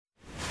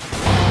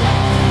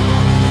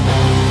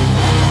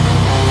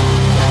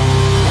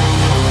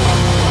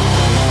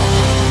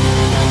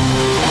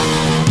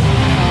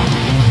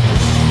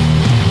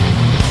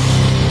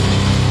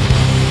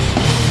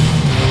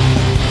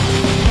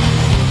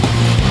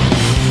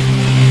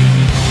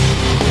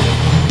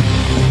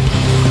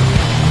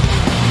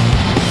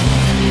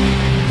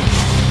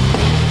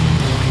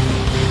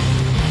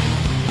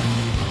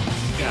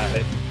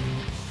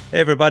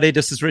Everybody,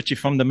 this is Richie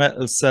from the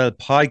Metal Cell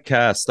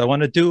podcast. I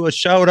want to do a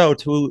shout out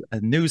to a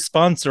new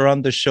sponsor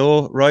on the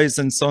show,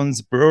 Rising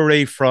Sons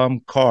Brewery from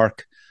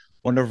Cork,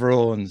 one of our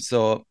own.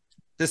 So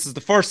this is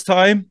the first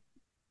time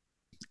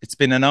it's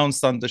been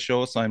announced on the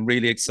show, so I'm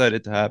really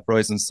excited to have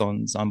Rising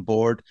Sons on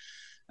board.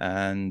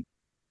 And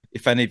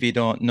if any of you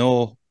don't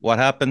know what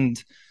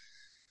happened,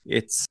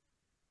 it's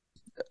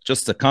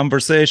just a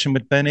conversation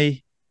with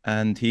Benny,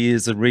 and he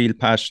is a real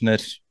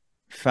passionate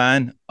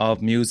fan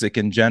of music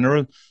in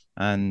general.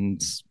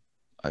 And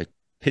I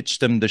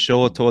pitched him the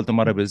show, told him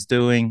what I was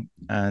doing,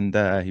 and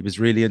he was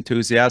really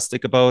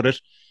enthusiastic about it.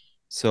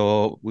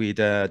 So we had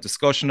a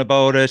discussion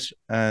about it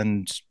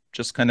and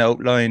just kind of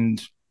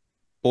outlined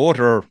both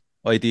our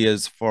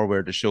ideas for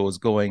where the show is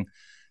going.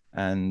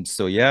 And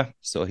so, yeah,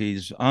 so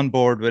he's on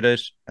board with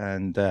it.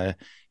 And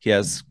he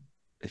has,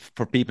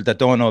 for people that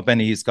don't know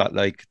Benny, he's got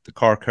like the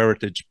Cork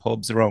Heritage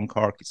pubs around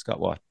Cork. He's got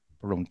what,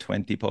 around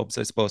 20 pubs,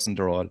 I suppose, and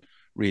they're all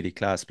really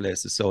class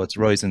places. So it's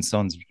Rising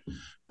Sons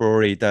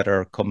Brewery that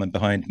are coming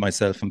behind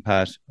myself and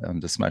Pat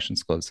on the Smash and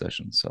Skull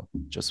session. So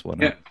just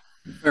want to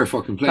fair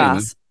fucking play,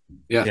 man.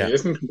 Yeah.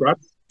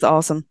 Congrats. It's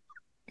awesome.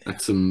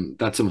 That's some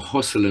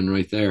hustling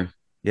right there.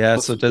 Yeah,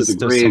 Hustle so there's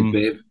grave, some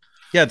babe.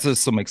 yeah, there's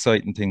some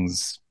exciting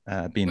things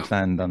being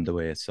planned on the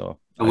way. So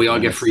and we all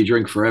get free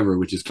drink forever,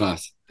 which is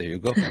class. There you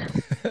go.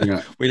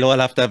 Yeah. We'll all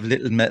have to have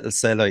little Metal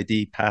Cell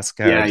ID pass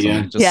cards.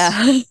 Yeah.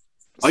 Yeah.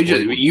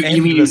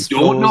 You mean you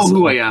don't know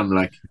who I am?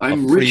 Like,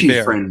 I'm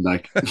Richie's friend.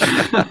 Like,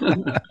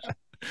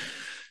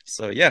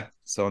 so yeah,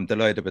 so I'm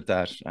delighted with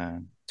that.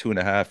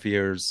 2.5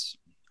 years,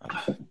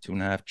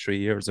 3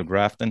 years of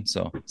grafting.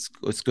 So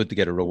it's good to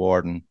get a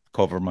reward and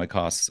cover my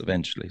costs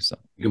eventually. So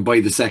you can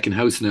buy the second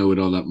house now with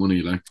all that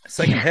money, like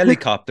second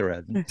helicopter,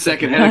 Ed.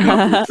 Second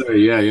helicopter.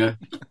 Sorry, yeah.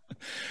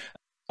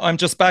 I'm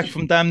just back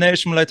from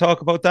Damnation. Will I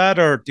talk about that,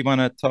 or do you want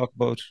to talk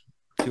about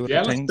a few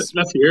other things?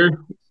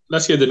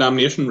 Let's hear the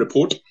Damnation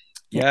report.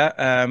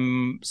 Yeah.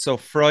 So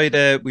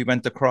Friday we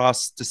went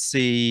across to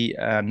see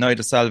Night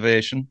of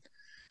Salvation.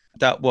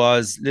 That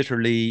was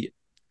literally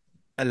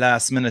a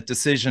last-minute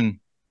decision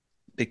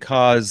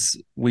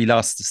because we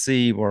lost the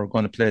sea. We're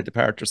going to play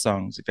Departure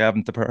songs. If you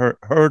haven't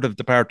heard of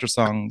Departure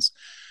songs,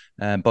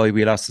 by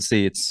We Lost the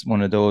Sea, it's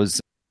one of those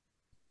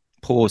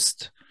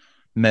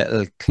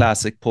post-metal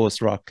classic,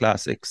 post-rock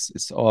classics.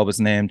 It's always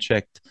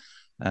name-checked,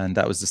 and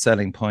that was the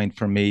selling point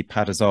for me.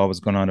 Pat has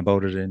always gone on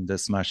about it in the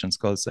Smash and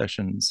Skull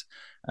sessions.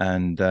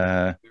 And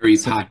very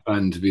Pat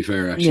band, to be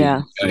fair, actually.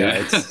 Yeah.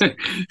 It's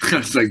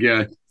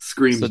like,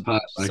 screams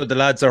Pat. Like. So the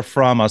lads are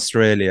from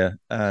Australia,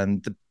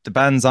 and the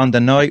bands on the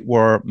night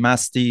were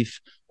Mastiff,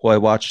 who I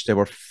watched. They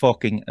were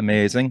fucking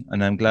amazing,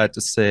 and I'm glad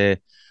to say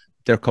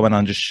they're coming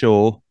on the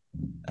show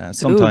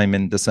sometime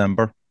in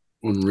December.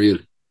 Unreal.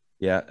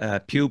 Yeah,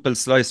 Pupil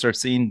Slicer,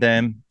 seen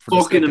them.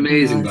 Fucking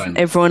amazing band.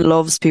 Everyone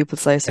loves Pupil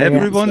Slicer.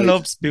 Everyone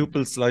loves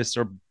Pupil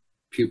Slicer.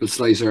 Pupil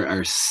Slicer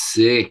are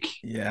sick.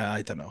 Yeah,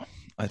 I don't know.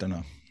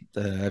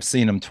 I've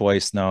seen them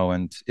twice now,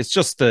 and it's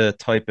just the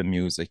type of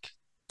music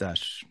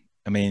that,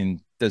 I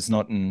mean, there's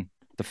nothing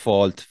to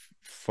fault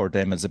for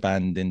them as a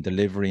band in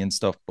delivery and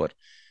stuff, but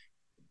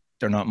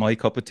they're not my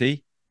cup of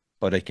tea.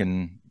 But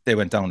they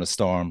went down a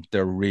storm.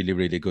 They're really,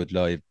 really good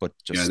live, but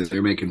just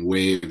they're making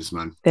waves,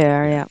 man. They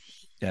are, yeah.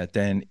 Yeah,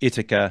 then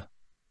Ithaca,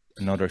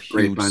 another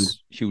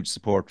huge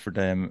support for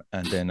them.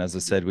 And then, as I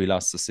said, We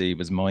Lost the Sea. It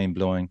was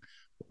mind-blowing.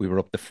 We were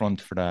up the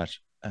front for that,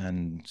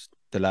 and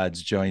the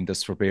lads joined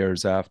us for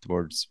beers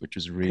afterwards, which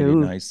was really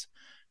nice.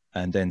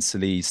 And then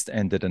Celeste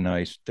ended the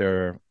night.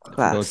 For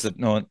those that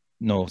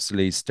know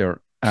Celeste,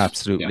 they're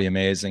absolutely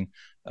amazing.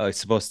 I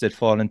suppose they'd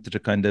fall into the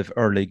kind of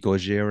early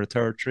Gojira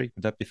territory.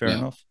 Would that be fair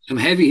enough? Some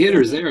heavy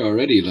hitters there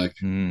already. Like,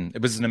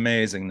 it was an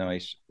amazing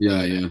night.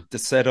 Yeah. The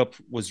setup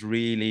was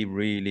really,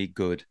 really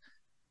good.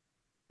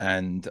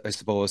 And I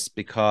suppose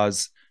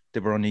because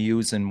they were only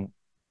using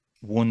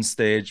one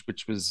stage,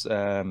 which was,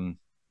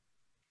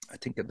 I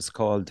think it was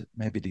called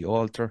maybe the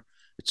Altar.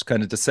 It's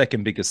kind of the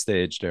second biggest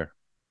stage there.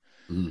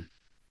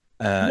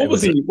 What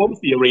was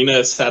the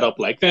arena setup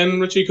like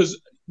then, Richie?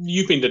 Because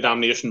you've been to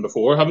Damnation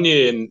before, haven't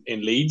you,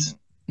 in Leeds?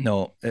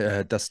 No,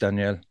 that's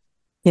Danielle.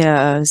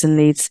 Yeah, I was in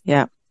Leeds,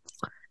 yeah.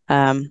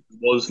 It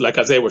was, like,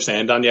 as they were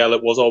saying, Danielle,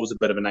 it was always a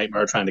bit of a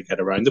nightmare trying to get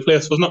around the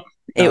place, wasn't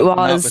it? It was.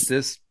 Not with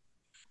this.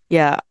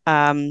 Yeah.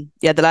 The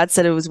lads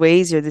said it was way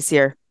easier this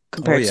year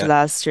compared to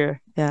last year.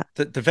 Yeah.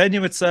 The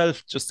venue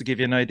itself, just to give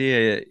you an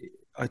idea,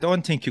 I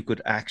don't think you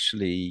could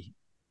actually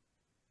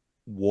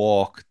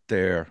walk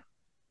there.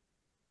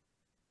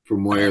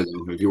 From where,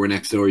 though? If you were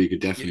next door, you could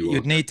definitely walk.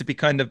 You'd need to be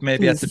kind of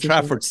maybe at the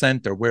Trafford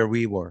Centre where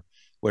we were,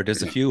 where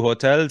there's a few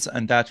hotels,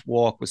 and that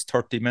walk was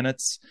 30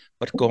 minutes.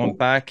 But going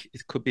back,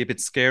 it could be a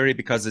bit scary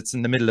because it's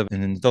in the middle of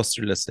an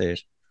industrial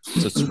estate.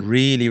 So it's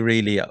really,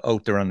 really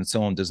out there on its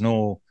own. There's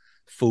no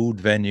food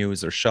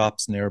venues or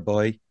shops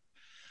nearby.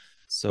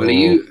 So, but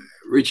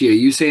Richie, are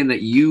you saying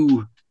that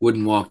you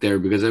wouldn't walk there?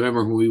 Because I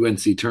remember when we went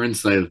to see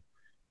Turnstile,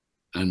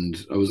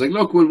 And I was like,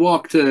 look, we'll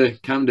walk to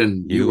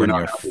Camden. You and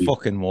your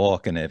fucking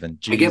walking, Evan.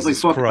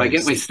 Jesus I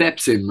get my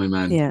steps in, my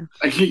man. Yeah.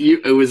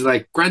 It was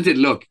like, granted,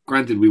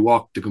 we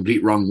walked the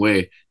complete wrong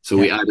way. So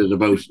we added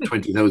about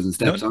 20,000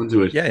 steps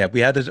onto it. Yeah.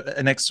 We added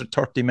an extra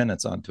 30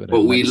 minutes onto it.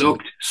 But we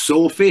looked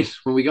so fit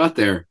when we got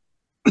there.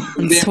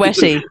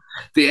 Sweaty.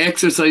 The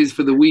exercise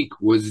for the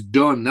week was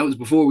done. That was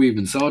before we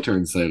even saw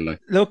Turnstile. Like,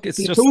 look, it's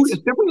just it's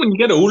different when you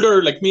get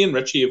older. Like me and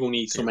Richie have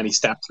only so many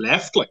steps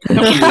left. Like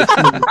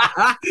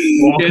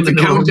it's a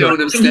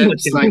countdown of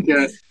steps.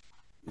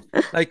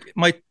 Like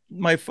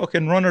my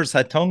fucking runners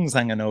had tongues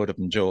hanging out of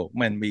them, Joe,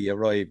 when we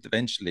arrived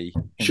eventually.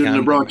 Shouldn't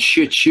have brought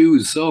shit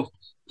shoes. So,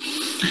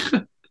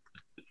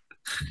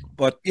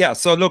 but yeah.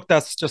 So look,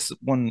 that's just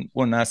one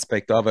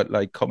aspect of it.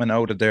 Like coming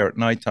out of there at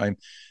nighttime.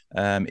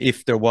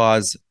 If there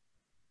was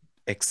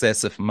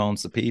excessive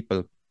amounts of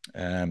people,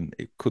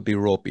 it could be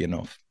ropey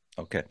enough.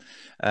 Okay.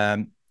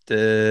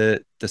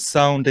 The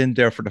sound in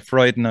there for the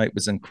Friday night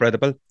was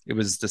incredible. It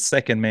was the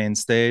second main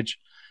stage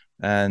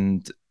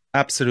and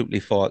absolutely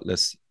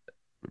faultless.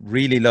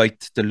 Really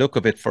liked the look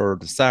of it for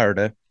the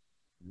Saturday.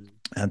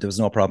 And there was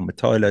no problem with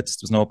toilets.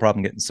 There was no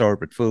problem getting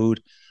served with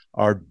food,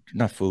 or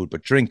not food,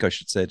 but drink, I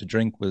should say. The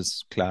drink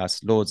was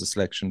class, loads of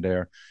selection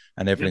there.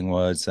 And everything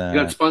was... you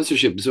got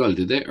sponsorship as well,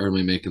 did they? Or am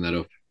I making that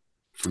up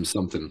from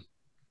something?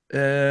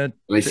 When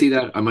I see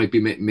that, I might be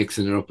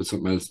mixing it up with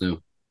something else now.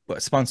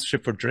 What,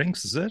 sponsorship for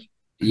drinks, is it?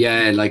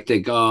 Yeah, like they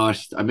got...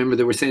 I remember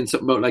they were saying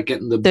something about like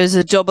getting the... There's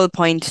a double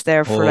point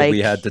there for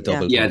we had the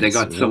double Yeah, they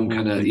got some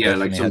kind of... Yeah,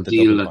 like some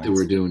deal that they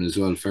were doing as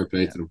well. Fair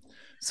play to them.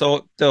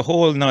 So the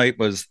whole night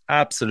was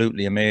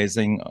absolutely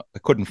amazing. I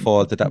couldn't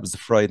fault that was the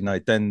Friday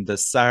night. Then the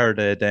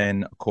Saturday,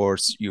 then, of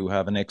course, you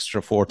have an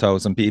extra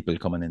 4,000 people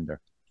coming in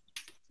there.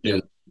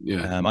 Yeah.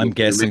 I'm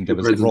guessing there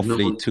was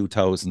roughly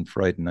 2,000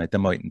 Friday night. There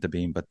mightn't have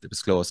been, but it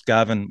was close.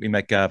 We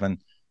met Gavin,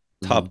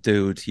 top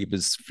dude. He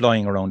was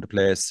flying around the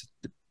place.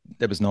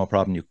 There was no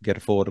problem. You could get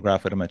a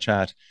photograph with him, a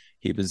chat.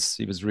 He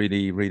was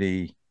really,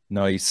 really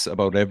nice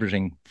about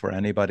everything for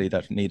anybody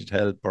that needed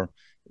help or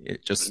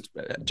just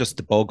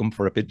to bug him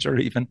for a picture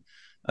even.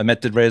 I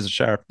met the Razor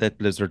Sharp Death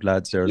Blizzard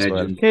lads there as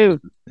well. Cool.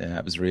 Yeah,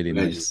 it was really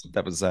nice.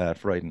 That was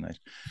Friday night.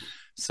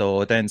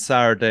 So then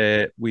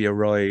Saturday we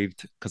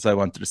arrived because I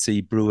wanted to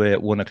see Brew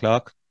at 1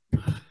 o'clock,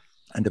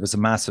 and there was a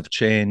massive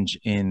change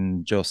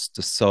in just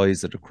the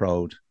size of the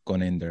crowd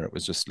going in there. It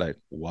was just like,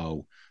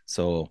 wow.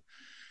 So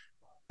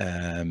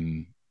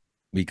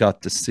we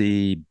got to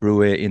see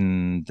Brew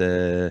in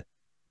the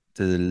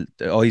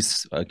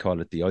ice, I call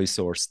it the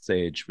eyesore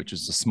stage, which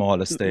is the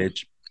smallest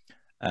stage,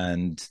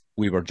 and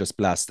we were just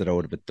blasted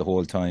out of it the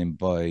whole time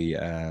by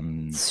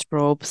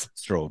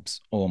strobes.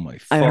 Oh my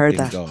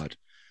fucking god,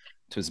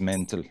 it was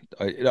mental.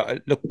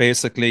 Look,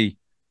 basically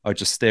I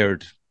just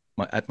stared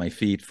at my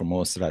feet for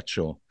most of that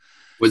show.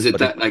 Was it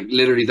that like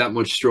literally that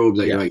much strobe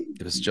that you like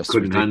it was just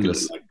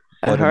ridiculous?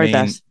 I heard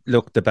that.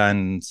 Look, the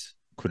band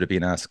could have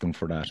been asking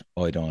for that.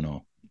 I don't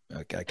know.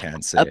 I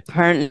can't say.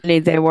 Apparently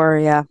they were,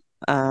 yeah.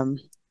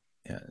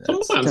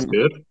 Sometimes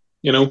good.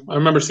 You know, I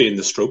remember seeing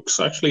the Strokes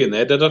actually, and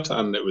they did it,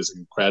 and it was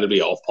incredibly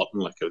off-putting.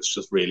 Like it was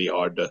just really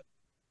hard to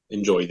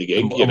enjoy the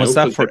gig. And was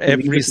that for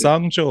every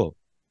song, Joe?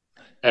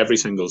 Every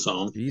single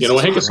song. Jesus, you know,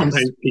 I think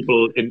sometimes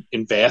people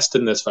invest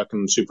in this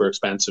fucking super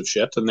expensive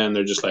shit, and then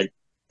they're just like,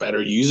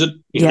 better use it.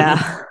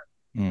 Yeah.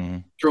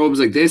 Strobes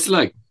like this,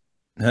 like.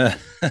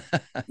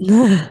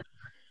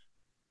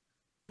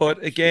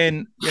 But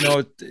again, you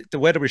know, the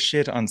weather was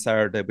shit on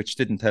Saturday, which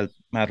didn't help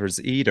matters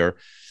either.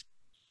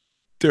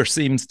 There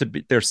seemed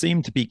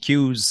to be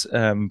queues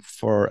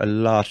for a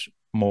lot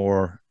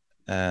more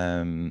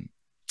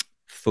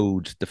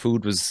food. The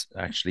food was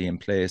actually in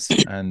place,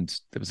 and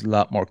there was a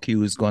lot more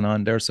queues going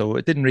on there. So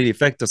it didn't really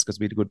affect us because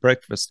we had a good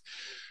breakfast.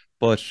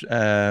 But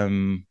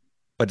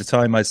by the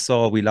time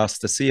we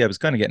lost the sea, I was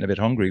kind of getting a bit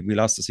hungry. We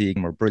lost the sea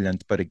and were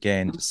brilliant, but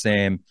again, the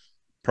same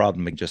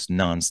problem, just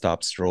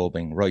non-stop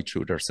strobing right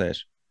through their set.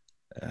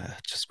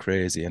 Just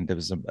crazy. And there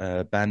was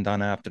a band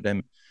on after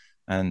them,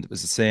 and it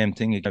was the same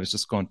thing. I was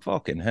just going,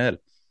 fucking hell.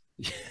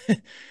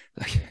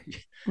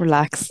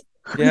 Relax.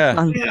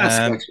 Yeah.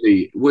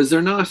 Actually, was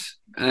there not,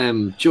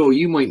 Joe,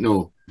 you might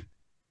know,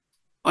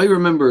 I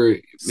remember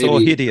maybe so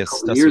hideous.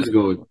 A couple years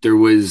ago, there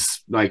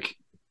was like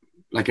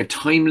a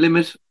time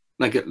limit,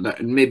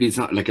 maybe it's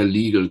not like a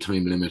legal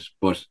time limit,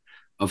 but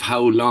of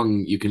how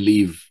long you can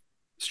leave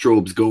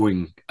strobes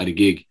going at a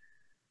gig.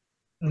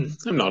 I'm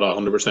not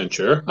 100%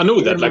 sure. I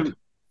know that, like,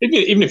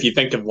 even if you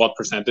think of what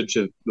percentage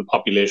of the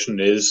population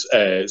is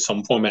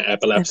some form of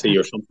epilepsy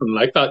or something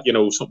like that, you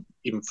know, some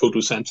even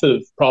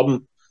photosensitive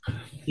problem,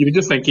 you would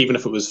just think even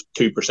if it was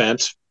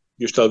 2%,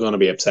 you're still going to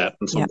be upset,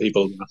 and some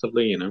people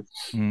massively, you know.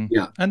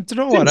 Yeah. And you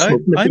know what?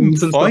 I'm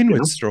fine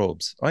with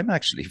strobes. I'm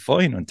actually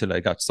fine until I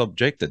got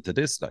subjected to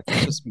this. Like,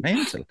 it's just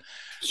mental.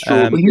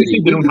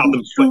 Usually they don't have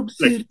them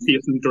like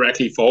facing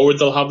directly forward.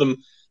 They'll have them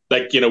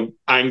like, you know,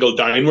 angled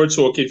downward,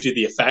 so it gives you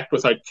the effect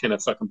without kind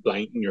of fucking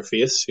blinding your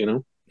face, you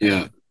know.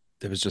 Yeah.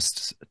 There was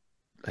just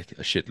like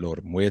a shitload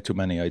of them, way too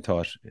many, I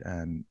thought.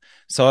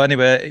 So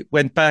anyway, it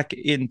went back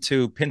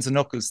into pins and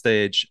knuckles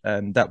stage,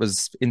 and that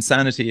was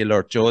Insanity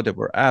Alert, Joe. They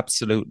were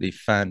absolutely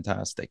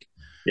fantastic.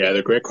 Yeah,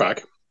 they're great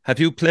crack. Have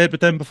you played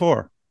with them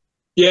before?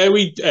 Yeah,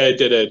 we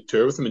did a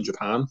tour with them in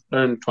Japan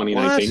there in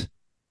 2019. What?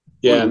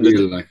 Yeah, and they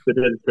did a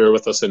tour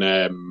with us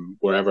in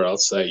wherever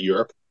else,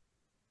 Europe.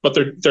 But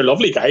they're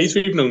lovely guys.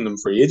 We've known them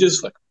for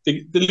ages. Like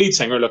the lead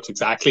singer looks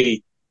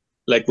exactly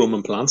like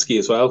Roman Polanski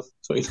as well.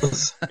 So he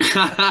does.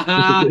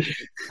 I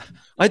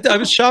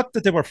was shocked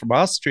that they were from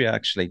Austria,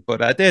 actually,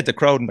 but they had the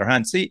crowd in their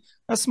hands. See,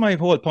 that's my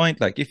whole point.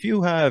 Like, if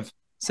you have,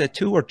 say,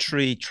 2 or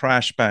 3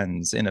 trash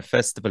bands in a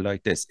festival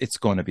like this, it's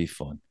going to be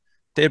fun.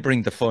 They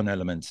bring the fun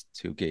element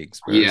to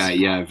gigs.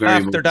 Yeah, very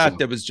after much that, so.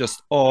 there was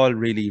just all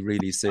really,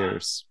 really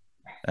serious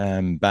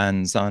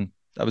bands on.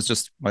 That was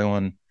just my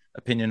own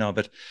opinion of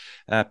it.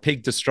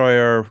 Pig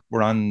Destroyer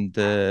were on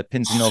the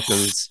Pins and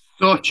Knuckles.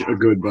 Such a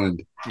good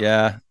band.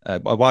 Yeah, I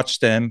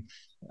watched them,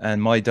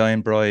 and My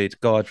Dying Bride,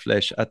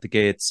 Godflesh, At the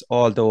Gates,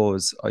 all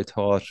those I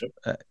thought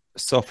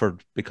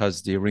suffered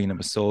because the arena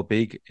was so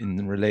big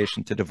in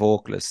relation to the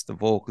vocalists. The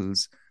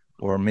vocals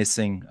were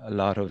missing a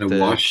lot of the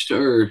washed,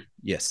 or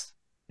yes.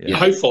 Yeah.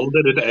 How full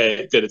did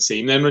it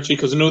seem then, Richie?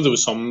 Because I know there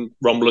was some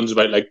rumblings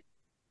about like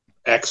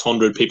X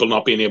hundred people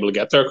not being able to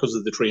get there because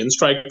of the train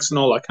strikes and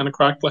all that kind of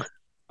crack. Like,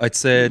 I'd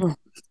say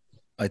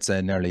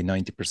nearly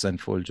 90%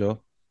 full, Joe.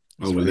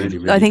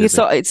 Really I think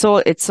busy.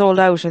 it's sold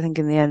out, I think,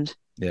 in the end.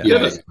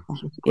 Yeah.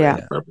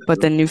 But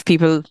then you've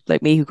people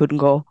like me who couldn't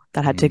go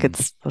that had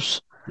tickets.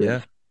 But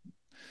yeah.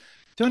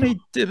 The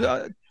only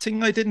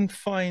thing I didn't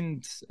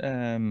find,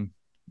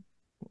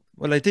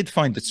 well, I did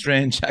find it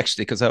strange,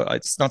 actually, because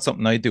it's not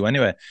something I do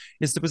anyway,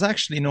 is there was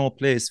actually no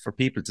place for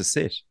people to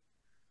sit.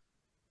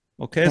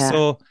 Okay,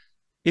 so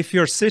if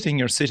you're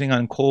sitting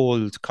on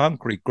cold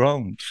concrete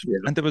ground,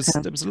 and there was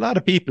a lot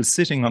of people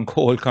sitting on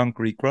cold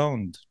concrete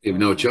ground. You have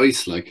no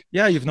choice, like.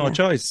 Yeah, you've no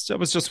choice. That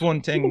was just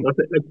one thing.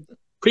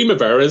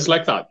 Primavera is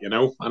like that,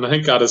 and I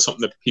think that is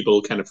something that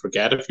people kind of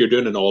forget if you're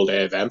doing an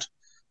all-day event,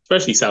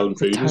 especially selling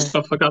food and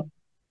stuff like that.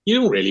 You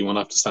don't really want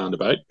to have to stand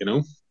about,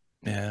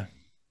 Yeah.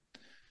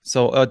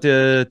 So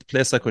the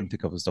place I couldn't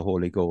think of was the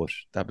Holy Goat.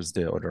 That was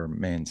the other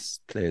main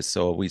place.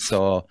 So we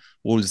saw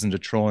Wolves in the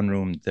Throne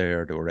Room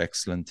there. They were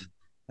excellent.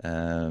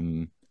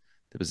 There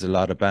was a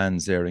lot of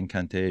bands there,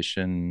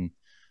 Incantation,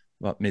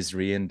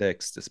 Misery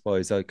Index,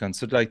 Despise Icon.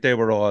 So like they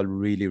were all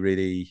really,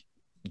 really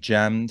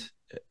jammed.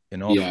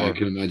 Yeah, I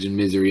can imagine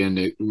Misery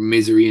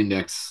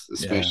Index,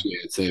 especially.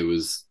 I'd say it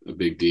was a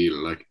big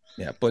deal. Like,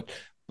 yeah, but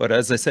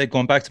as I said,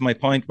 going back to my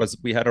point, was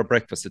we had our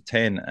breakfast at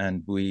 10,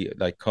 and we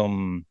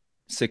come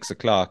 6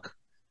 o'clock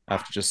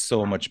after just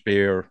so much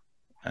beer,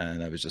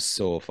 and I was just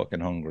so fucking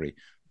hungry,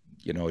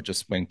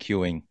 just went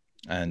queuing,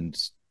 and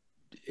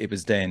it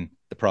was then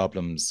the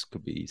problems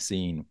could be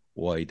seen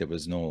why there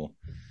was no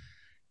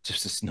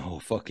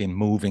fucking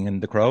moving in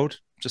the crowd.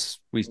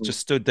 We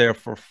just stood there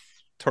for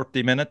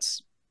 30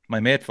 minutes. My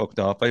mate fucked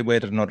off. I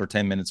waited another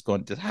 10 minutes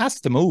going, it has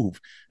to move,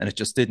 and it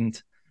just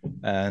didn't.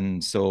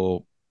 And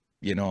so,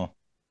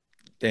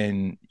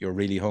 then you're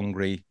really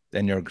hungry.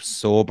 Then you're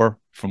sober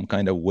from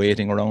kind of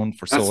waiting around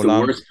for so long. That's the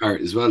worst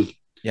part as well.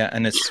 Yeah,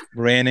 and it's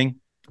raining,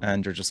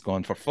 and you're just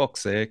going, for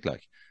fuck's sake,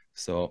 like.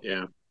 So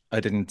yeah, I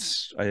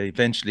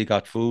eventually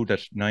got food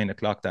at 9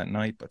 o'clock that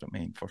night, but I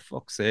mean, for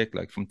fuck's sake,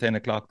 like from 10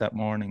 o'clock that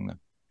morning. Like,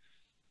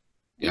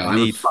 yeah,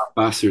 I'm a fat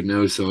bastard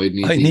now, so I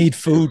need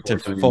food to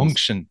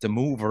function, to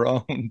move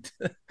around.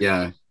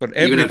 Yeah, but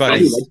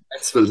everybody, even at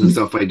festivals and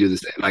stuff, I do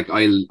this. Like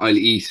I'll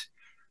eat,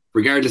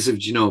 regardless of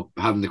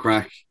having the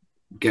crack,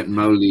 getting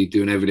mouthy,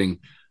 doing everything.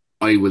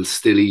 I will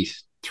still eat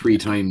 3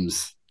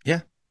 times.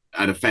 Yeah,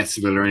 at a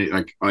festival or anything.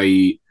 Like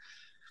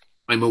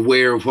I'm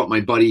aware of what my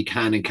body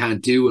can and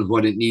can't do, and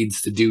what it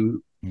needs to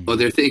do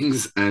other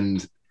things,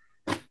 and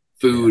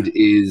food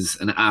is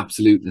an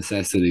absolute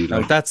necessity.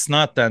 Now, that's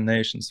not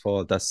Damnation's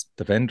fault, that's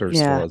the vendor's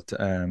fault.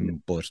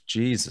 But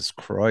Jesus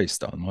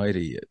Christ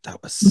almighty,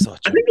 that was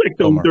such I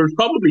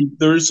think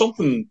there's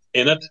something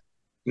in it,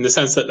 in the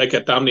sense that like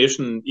at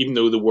Damnation, even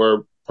though there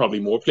were probably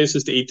more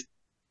places to eat,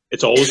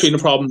 it's always been a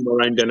problem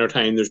around dinner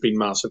time. There's been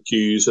massive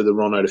queues, or they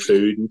run out of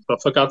food and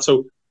stuff like that.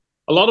 So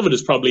a lot of it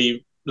is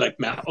probably like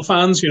metal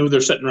fans,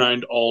 they're sitting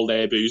around all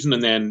day boozing,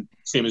 and then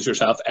same as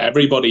yourself,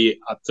 everybody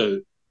at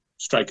the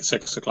strike at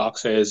 6 o'clock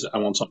says, I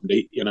want something to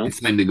eat, It's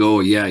time to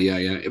go. Yeah.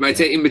 I'd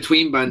say in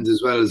between bands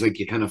as well, is like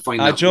you kind of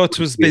find Joe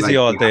was busy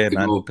all day,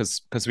 man,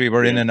 because we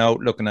were in and out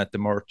looking at the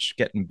merch,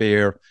 getting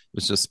beer. It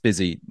was just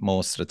busy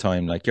most of the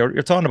time. Like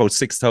you're talking about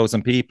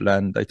 6,000 people,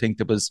 and I think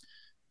there was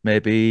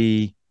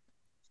maybe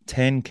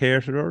 10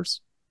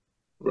 caterers,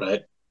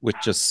 right, with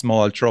just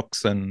small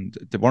trucks, and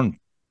they weren't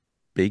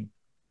big.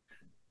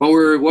 What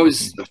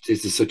was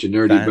this is such a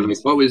nerdy bands. But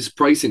like, what was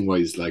pricing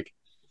wise like?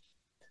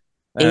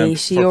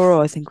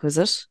 €80, I think, was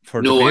it?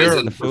 For the beer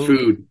or the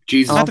food?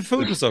 Jesus, the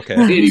food was okay.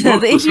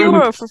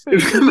 €80 for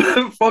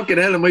food. Fucking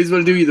hell, I might as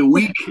well do you the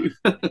week.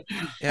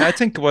 Yeah, I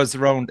think it was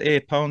around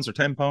 £8 or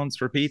 £10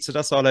 for pizza.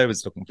 That's all I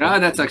was looking for.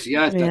 That's actually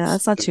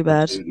that's not too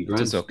bad.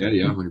 It's okay.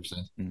 Yeah,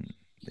 100%.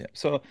 Yeah.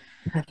 So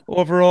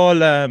overall,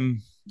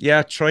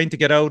 trying to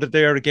get out of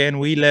there again.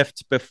 We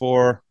left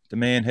before the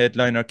main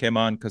headliner came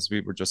on because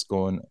we were just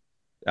going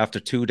after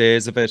 2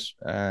 days of it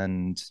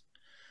and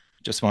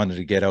just wanted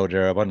to get out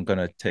there. I wasn't going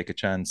to take a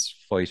chance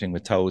fighting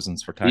with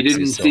thousands for You taxis.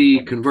 didn't see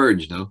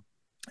Converge, no?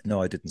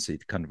 No, I didn't see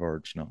the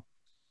Converge, no.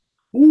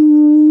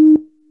 Holy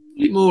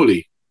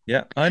moly.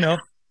 Yeah, I know,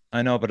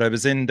 but I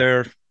was in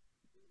there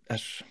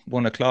at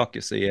 1 o'clock,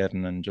 you see,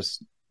 Eden, and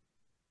just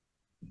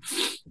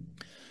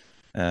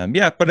but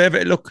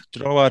look,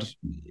 you know what?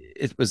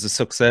 It was a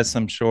success.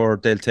 I'm sure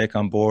they'll take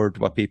on board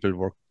what people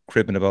were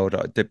cribbing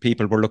about. The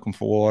people were looking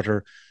for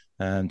water,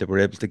 and they were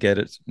able to get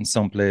it in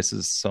some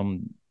places.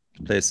 Some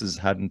places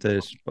hadn't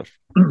it, but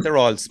they're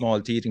all small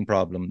teething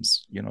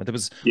problems. You know, there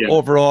was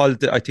overall,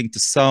 I think the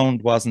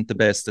sound wasn't the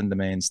best in the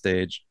main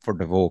stage for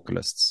the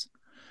vocalists.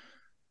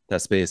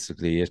 That's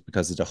basically it,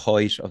 because of the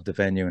height of the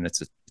venue, and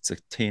it's a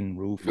tin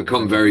roof.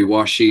 Become very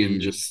washy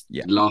and just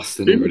lost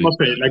in everything. It must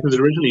be like, it was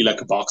originally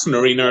like a boxing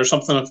arena or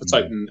something. If it's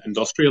like an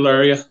industrial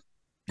area,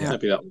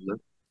 maybe that was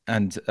it.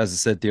 And as I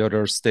said, the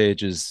other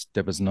stages,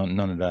 there was none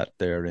of that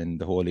there in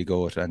the Holy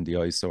Goat and the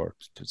Eyesore.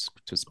 It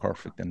was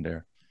perfect in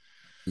there.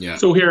 Yeah.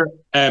 So here,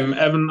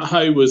 Evan,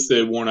 how was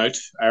the Worn Out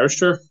Irish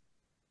tour?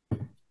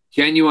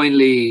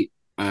 Genuinely,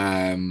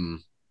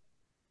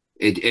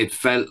 it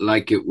felt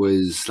like it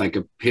was like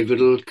a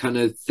pivotal kind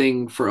of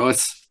thing for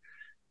us.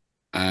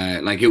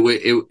 Like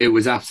it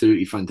was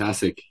absolutely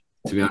fantastic,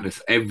 to be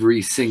honest.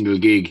 Every single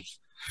gig,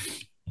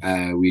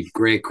 we had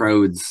great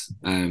crowds.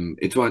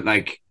 It's what,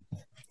 like,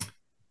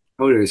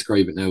 how do I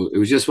describe it now? It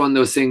was just one of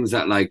those things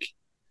that, like,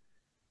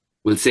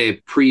 we'll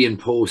say pre and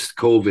post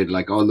COVID,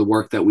 like all the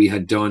work that we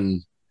had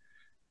done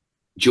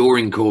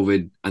during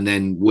COVID and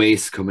then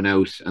Waste coming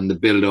out and the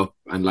build up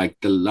and like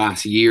the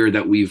last year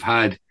that we've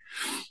had,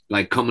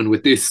 like coming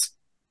with this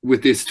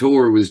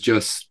tour was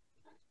just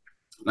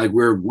like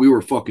we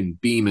were fucking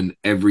beaming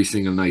every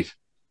single night.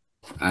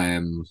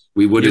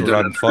 We would have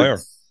done fire.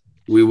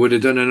 We would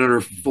have done another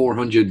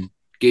 400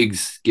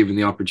 gigs given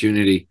the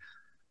opportunity.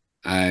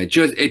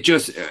 It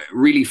just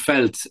really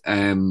felt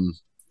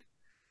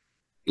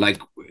like,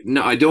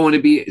 no, I don't want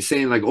to be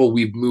saying like, oh,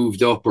 we've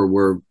moved up or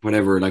we're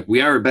whatever. Like,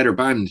 we are a better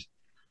band,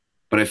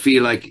 but I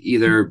feel like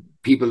either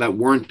people that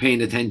weren't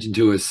paying attention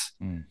to us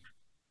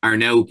are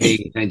now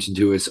paying attention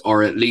to us,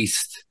 or at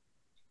least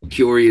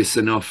curious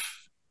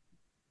enough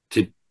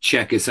to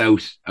check us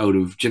out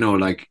of, you know,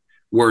 like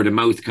word of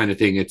mouth kind of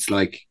thing. It's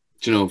like,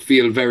 you know,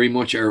 feel very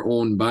much our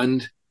own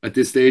band at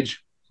this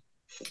stage.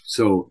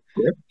 So,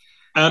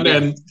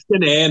 and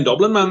Finney in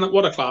Dublin, man,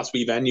 what a class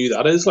wee venue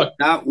that is. Like,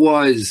 that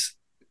was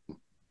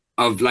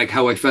of like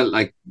how I felt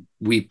like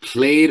we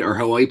played, or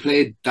how I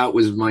played. That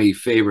was my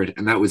favorite,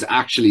 and that was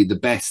actually the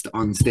best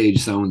on stage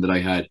sound that I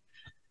had.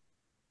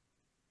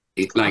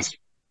 It like,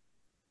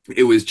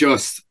 it was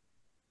just,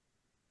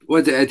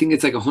 what, I think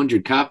it's like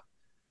 100 cap.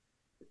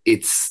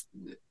 It's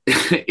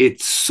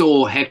it's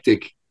so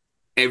hectic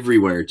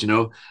everywhere, you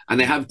know, and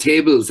they have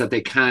tables that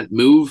they can't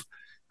move,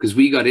 because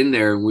we got in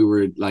there and we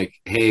were like,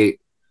 hey,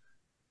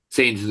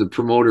 saying to the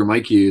promoter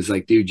Mikey, is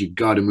like, dude, you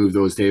got to move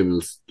those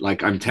tables.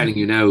 Like, I'm telling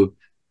you now,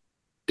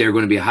 they're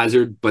going to be a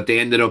hazard. But they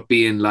ended up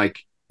being like,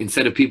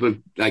 instead of people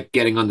like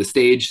getting on the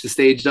stage to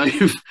stage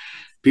dive,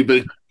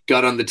 people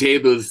got on the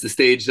tables to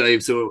stage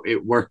dive, so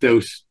it worked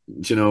out,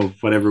 you know,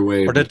 whatever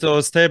way. Were it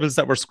those tables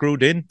that were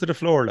screwed into the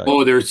floor? Like?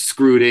 Oh, they're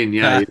screwed in,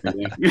 yeah.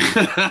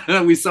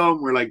 We saw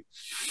them, we're like,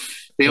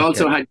 they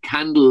also had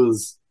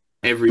candles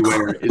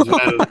everywhere as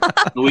well.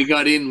 And we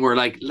got in, we're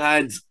like,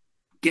 lads,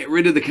 get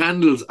rid of the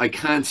candles. I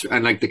can't.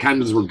 And like, the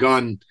candles were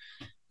gone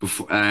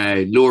before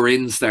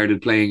Lauren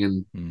started playing,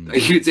 and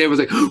you'd say it was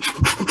like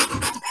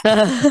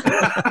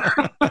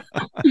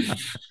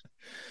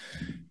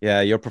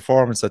yeah, your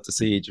performance at the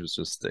Siege was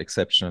just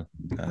exceptional.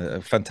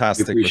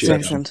 Fantastic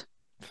reception.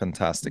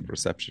 Fantastic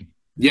reception.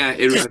 Yeah,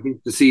 I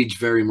think the Siege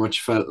very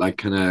much felt like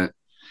kind of,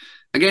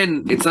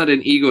 again, it's not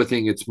an ego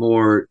thing, it's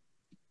more,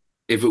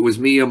 if it was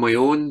me on my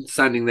own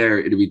standing there,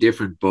 it'd be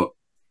different, but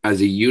as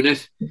a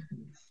unit,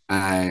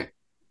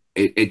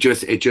 it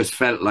just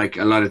felt like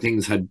a lot of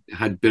things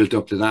had built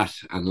up to that,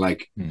 and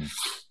like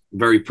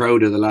very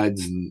proud of the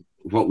lads and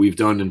what we've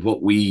done and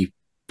what we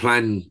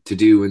plan to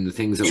do and the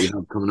things that we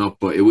have coming up.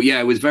 But it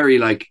was very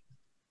like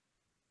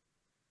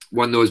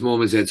one of those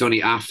moments that it's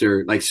only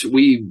after, like, so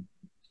we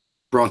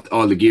brought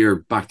all the gear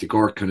back to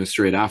Cork kind of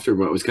straight after,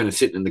 but I was kind of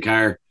sitting in the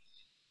car.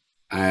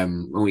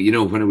 You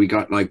know, when we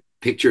got like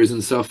pictures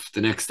and stuff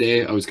the next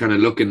day, I was kind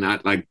of looking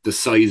at like the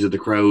size of the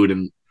crowd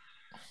and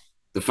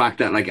the fact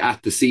that like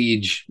at the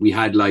Siege we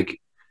had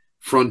like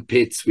front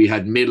pits, we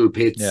had middle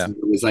pits, and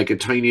it was like a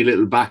tiny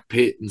little back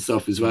pit and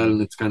stuff as well.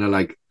 And it's kind of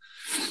like,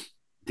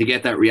 to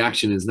get that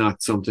reaction is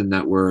not something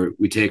that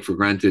we take for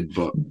granted,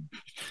 but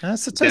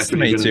that's a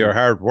testimony to your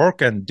hard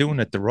work and doing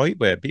it the right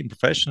way, being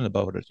professional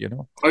about it, you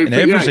know, in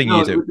everything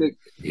you do.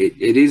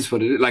 It is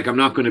what it is. Like, I'm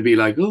not going to be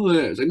like, oh,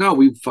 it's like, no,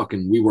 we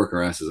work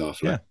our asses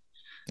off. Like. Yeah,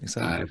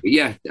 exactly. But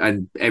yeah,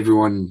 and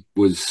everyone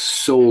was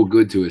so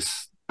good to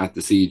us at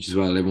the Siege as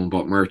well. Everyone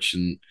bought merch,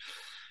 and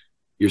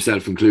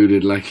yourself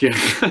included. Like, yeah.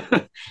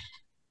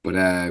 But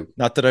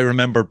not that I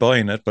remember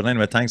buying it, but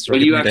anyway, thanks for well,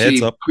 giving you me the heads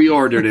actually up.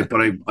 pre-ordered it,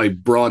 but I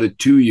brought it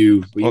to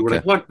you. But you were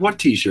Okay. like, what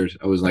T-shirt?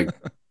 I was like,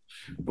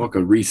 fuck,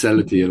 I'll resell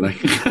it to you.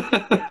 Like,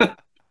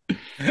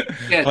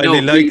 yeah,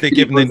 Highly no, likely,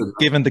 really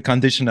given the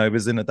condition I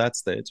was in at that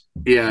stage.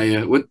 Yeah,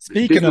 yeah. What?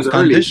 Speaking of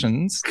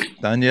conditions,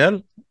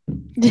 Danielle.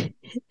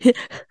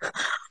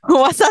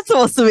 What's that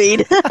supposed to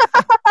mean?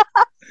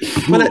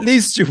 Well, at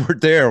least you were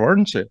there,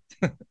 weren't you?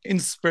 In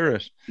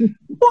spirit.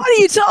 What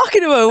are you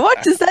talking about?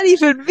 What does that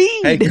even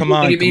mean? Hey, come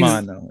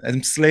on now.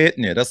 I'm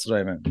slating you. That's what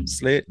I meant. I'm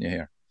slating you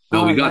here.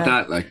 No, we got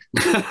that. Like,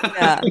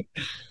 yeah.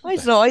 I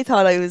don't know. I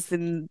thought I was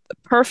in a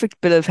perfect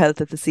bit of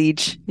health at the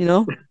siege, you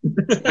know?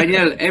 And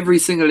yeah, every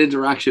single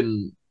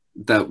interaction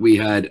that we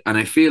had, and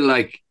I feel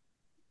like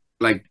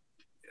I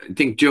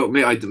think Joe,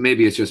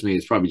 maybe it's just me,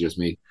 it's probably just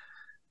me,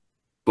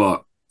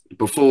 but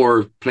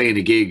before playing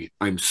a gig,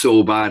 I'm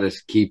so bad at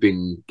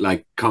keeping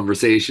like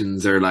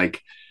conversations, or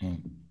like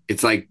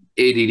it's like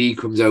ADD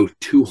comes out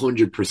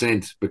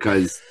 200%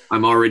 because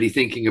I'm already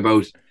thinking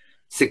about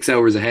 6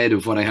 hours ahead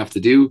of what I have to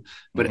do.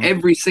 But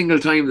every single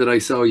time that I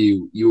saw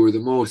you, you were the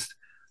most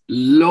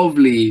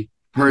lovely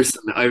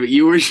person.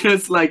 You were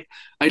just like,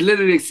 I'd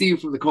literally see you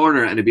from the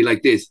corner and it'd be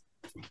like this.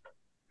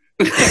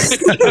 And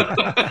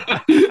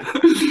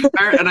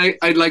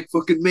I'd like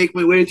fucking make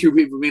my way through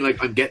people being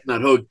like, I'm getting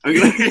that hug.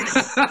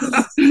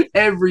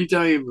 Every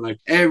time, like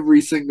every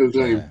single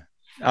time. Yeah.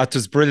 That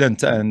was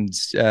brilliant. And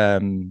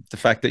the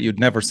fact that you'd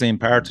never seen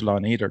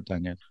Partholon either,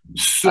 Daniel.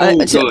 So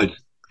good.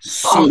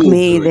 Fuck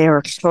me, they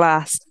were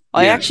class.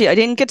 I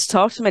didn't get to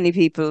talk to many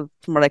people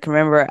from what I can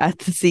remember at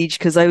the siege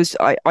because I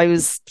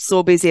was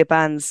so busy at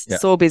bands,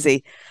 so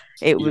busy.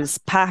 It was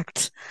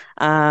packed.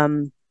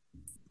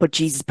 But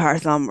Jesus,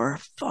 Partholon were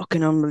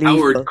fucking unbelievable.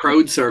 Howard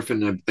crowd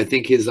surfing, I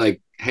think his like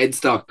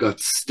headstock got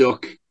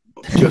stuck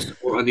just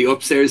on the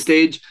upstairs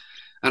stage,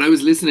 and I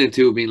was listening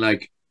to it being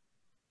like,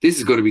 this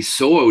is going to be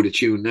so out of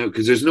tune now,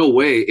 because there's no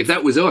way, if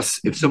that was us,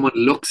 if someone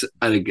looks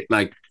at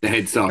like the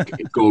headstock,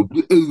 it'd go,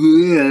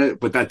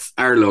 but that's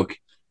our luck.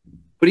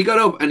 But he got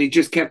up and he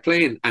just kept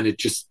playing, and it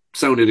just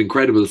sounded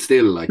incredible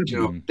still. Like, you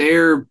know,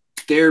 their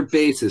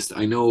bassist,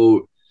 I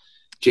know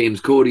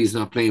James Cody's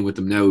not playing with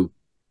them now.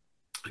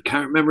 I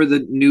can't remember the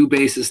new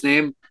bassist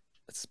name.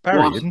 It's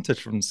Barry, isn't it?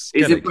 From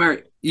Skellig? Is it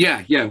Barry?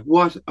 Yeah, yeah.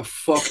 What a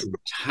fucking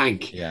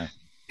tank. Yeah.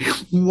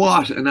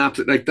 What an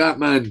absolute, like that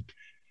man.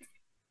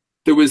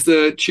 There was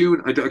the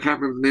tune, I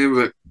can't remember the name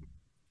of it,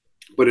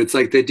 but it's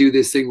like they do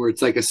this thing where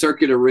it's like a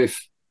circular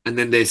riff and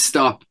then they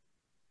stop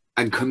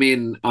and come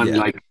in on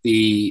like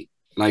the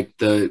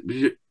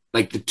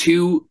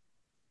two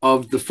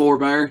of the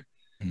 4-bar,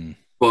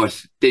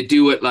 but they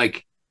do it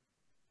like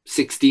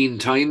 16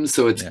 times.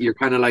 So it's you're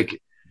kind of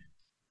like,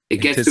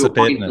 it gets to a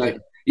point like,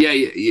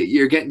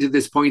 you're getting to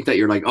this point that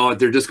you're like, oh,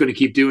 they're just going to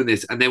keep doing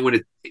this, and then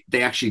when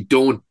they actually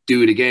don't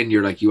do it again,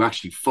 you're like, you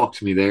actually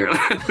fucked me there.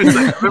 Like,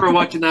 I remember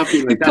watching that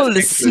being like, that's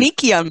pulling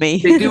sneaky on me.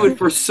 They do it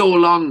for so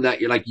long that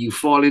you're like, you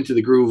fall into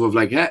the groove of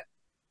like, hey,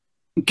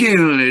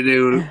 killing it,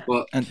 dude.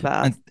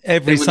 And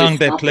every song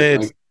they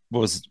played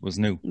was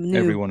new.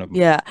 Every one of them.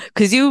 Yeah,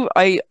 because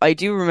I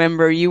do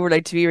remember you were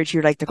like to me, Rich,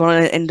 you're like, they're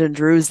going to end in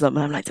Jerusalem,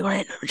 and I'm like, they're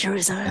going to end in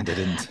Jerusalem, and they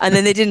didn't. And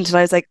then they didn't, and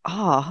I was like,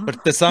 oh.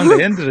 But the song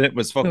they ended it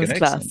was fucking excellent,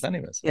 class.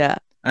 anyways. Yeah,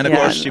 and of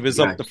course she was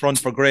up the front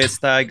for Grey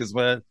Stag as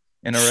well.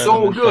 In her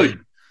so good.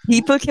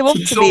 People came up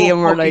to me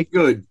and were like,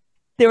 good.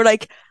 They were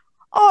like,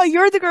 oh,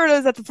 you're the girl that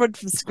was at the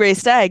front of Grey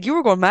Stag. You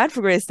were going mad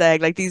for Grey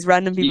Stag, like these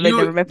random people I'd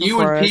never met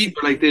before. You and Pete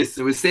were like this.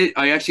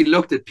 I actually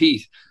looked at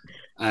Pete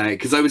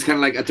because I was kind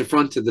of like at the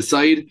front to the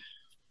side.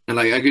 And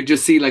like I could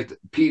just see like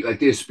Pete like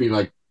this being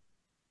like,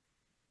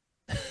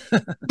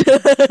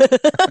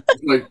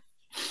 like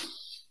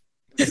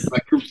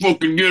you're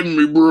fucking getting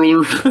me,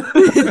 brother.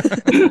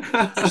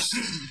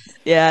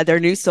 Yeah, their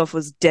new stuff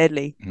was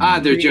deadly.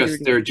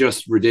 They're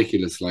just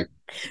ridiculous. Like,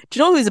 do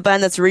you know who's a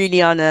band that's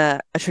really on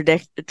a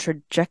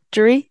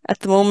trajectory at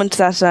the moment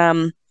that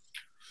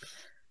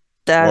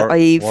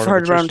I've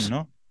heard around?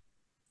 No?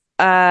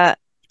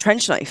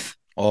 Trench Knife.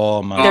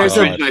 Oh my! There's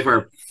God.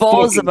 a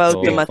buzz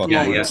about them at the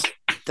moment.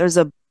 Yeah. There's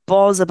a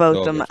buzz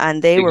about them,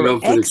 and they were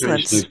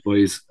excellent.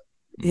 Boys.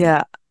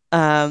 Yeah.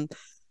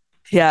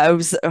 Yeah, I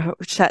was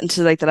chatting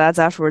to like the lads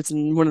afterwards,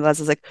 and one of the lads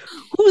was like,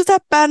 "Who's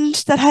that band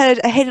that had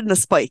a head and a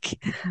spike?"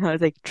 I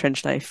was like,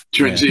 "Trench Knife."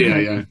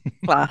 Yeah.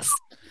 Class.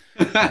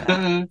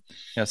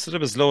 Yeah, so there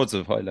was loads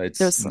of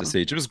highlights in the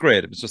siege. It was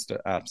great. It was just an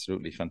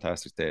absolutely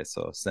fantastic day.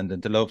 So sending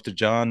the love to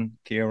John,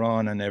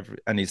 Kieran,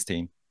 and his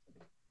team.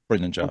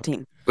 Brilliant job.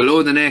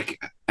 Below the Neck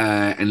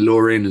and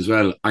Lorraine as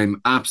well.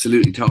 I'm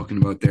absolutely talking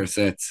about their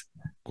sets.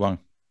 Go on.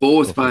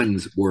 Both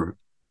bands were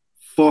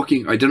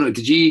fucking, I don't know,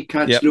 did you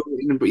catch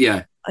Lorraine? But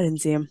yeah. I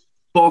didn't see him.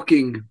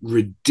 Fucking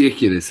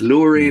ridiculous.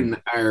 Lorraine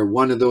are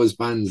one of those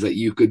bands that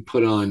you could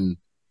put on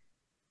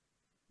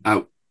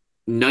at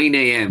 9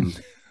 a.m.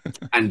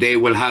 and they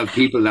will have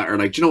people that are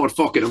like, do you know what,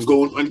 fuck it, I'm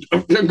going.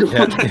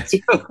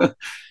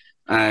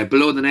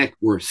 Below the Neck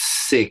were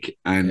sick,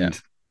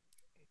 and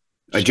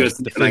I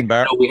just, like,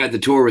 I know we had the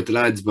tour with the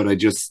lads, but I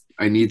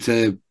need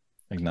to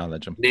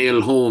acknowledge them.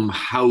 nail home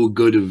how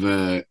good of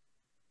a.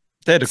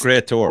 They had a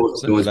great tour.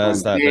 Simple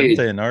as that, didn't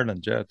they, in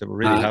Ireland? Yeah, they were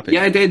really happy.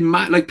 Yeah, they had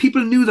like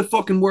people knew the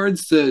fucking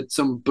words to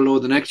some Below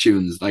the Neck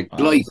tunes, like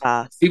Blight.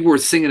 People were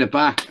singing it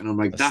back, and I'm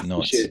like, that's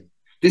the shit.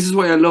 This is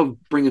why I love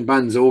bringing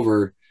bands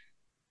over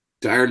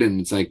to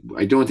Ireland. It's like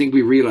I don't think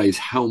we realize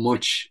how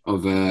much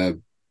of a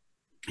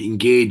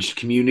engaged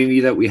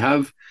community that we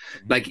have.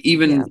 Like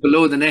even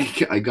Below the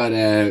Neck, I got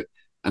a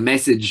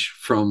message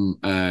from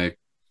a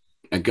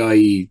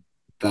guy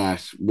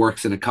that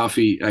works in a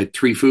coffee,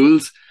 Three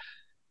Fools.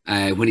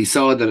 When he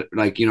saw that,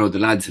 like, you know, the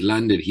lads had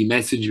landed, he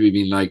messaged me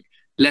being like,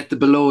 let the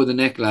Below the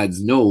Neck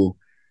lads know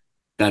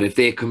that if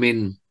they come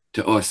in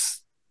to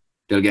us,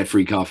 they'll get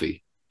free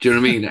coffee. Do you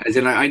know what I mean? As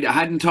in, I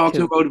hadn't talked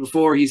to him about it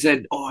before. He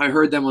said, oh, I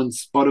heard them on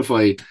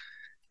Spotify.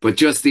 But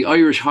just the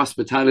Irish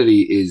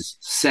hospitality is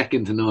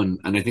second to none.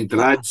 And I think the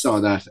lads saw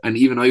that. And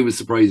even I was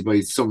surprised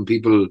by some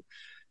people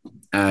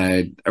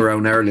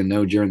around Ireland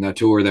now during that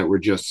tour that were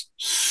just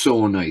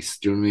so nice.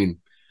 Do you know what I mean?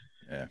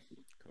 Yeah,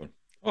 cool.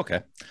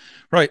 Okay.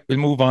 Right, we'll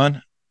move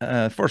on.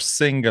 First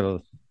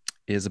single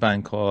is a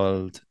band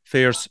called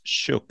Fierce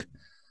Shook.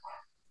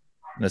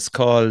 And it's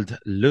called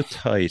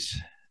Luthheit.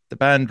 The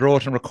band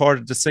wrote and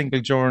recorded the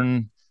single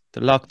during the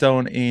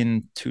lockdown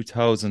in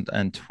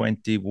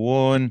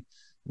 2021.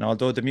 And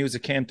although the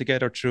music came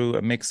together through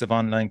a mix of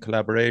online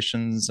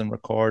collaborations and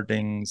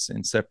recordings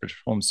in separate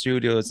home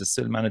studios, it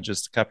still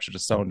manages to capture the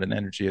sound and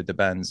energy of the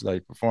band's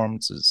live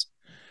performances.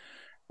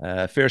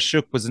 Fierce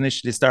Shook was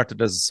initially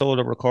started as a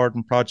solo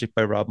recording project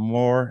by Rob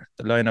Moore.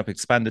 The lineup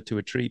expanded to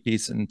a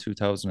three-piece in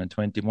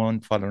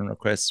 2021, following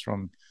requests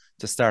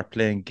to start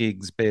playing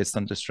gigs based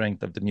on the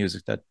strength of the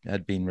music that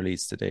had been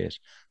released to date.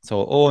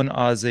 So Owen,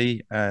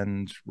 Ozzy,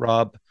 and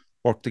Rob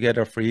worked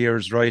together for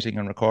years writing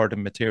and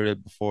recording material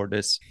before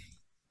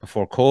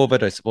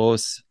COVID, I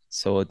suppose.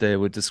 So they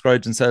would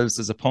describe themselves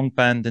as a punk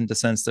band in the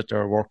sense that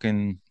they're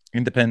working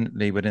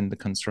independently within the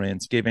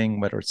constraints, giving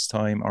whether it's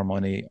time or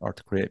money or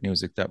to create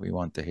music that we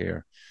want to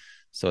hear.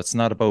 So it's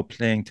not about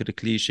playing to the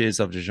cliches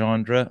of the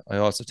genre. I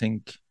also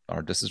think,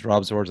 or this is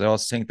Rob's words, I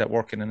also think that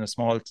working in a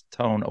small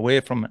town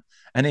away from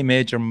any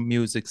major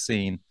music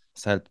scene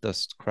has helped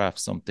us craft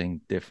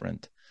something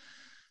different.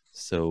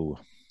 So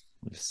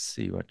we'll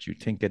see what you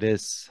think it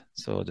is.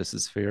 So this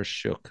is Fierce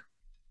Shook.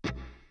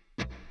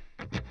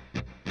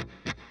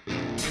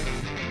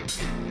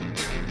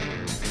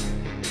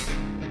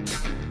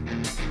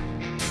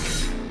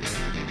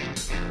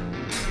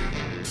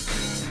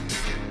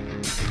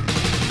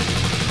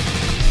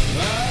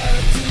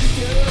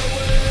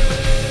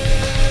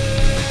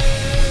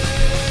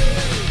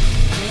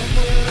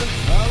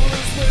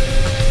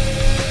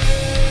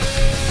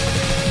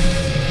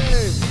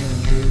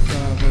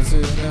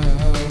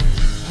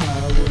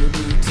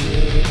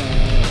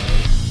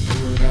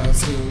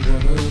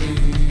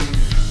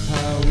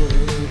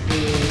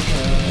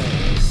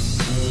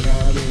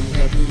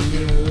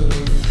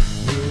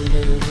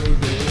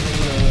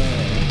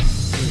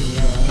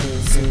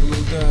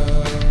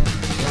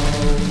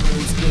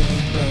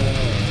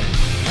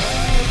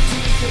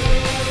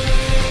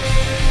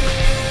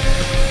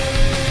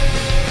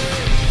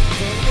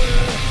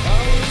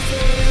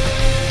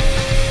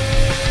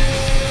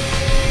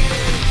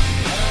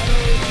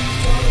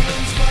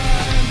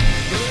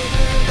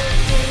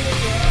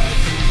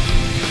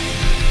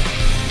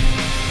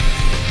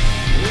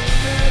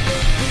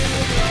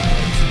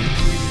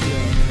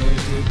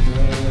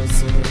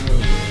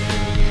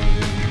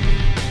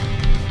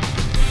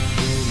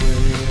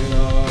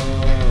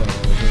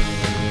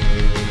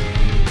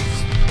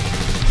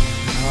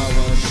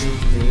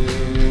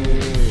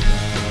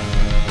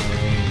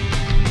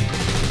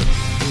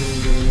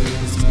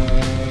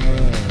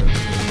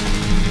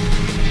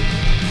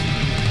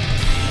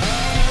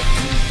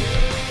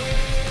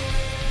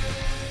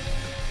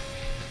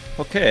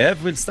 Okay,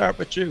 Ev, we'll start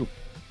with you.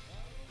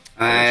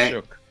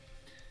 I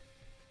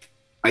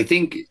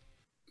think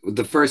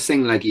the first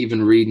thing, like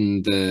even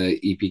reading the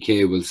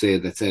EPK will say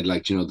that said,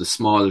 like, you know, the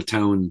small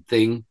town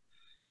thing,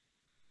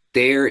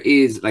 there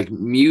is like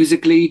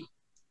musically,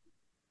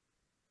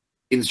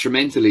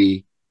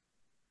 instrumentally,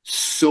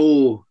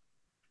 so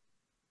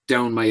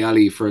down my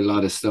alley for a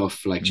lot of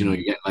stuff. Like, you know,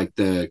 you get like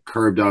the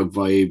Curb Dog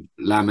vibe,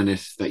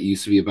 Laminate, that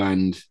used to be a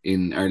band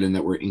in Ireland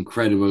that were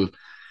incredible.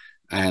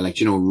 Like,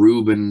 you know,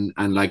 Ruben,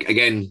 and like,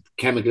 again,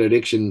 Chemical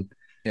Addiction,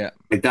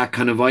 like that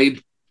kind of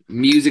vibe.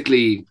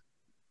 Musically,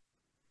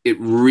 it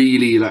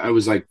really, like, I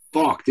was like,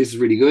 fuck, this is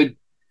really good.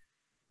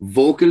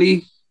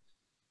 Vocally,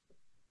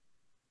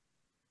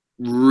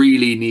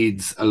 really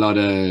needs a lot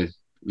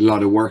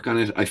of work on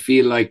it. I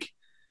feel like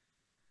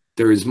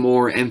there is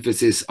more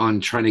emphasis on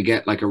trying to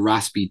get like a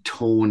raspy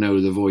tone out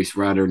of the voice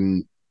rather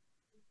than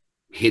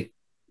hit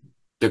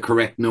the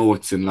correct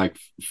notes, and like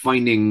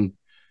finding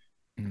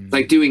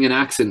like doing an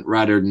accent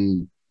rather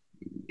than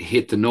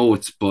hit the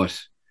notes. But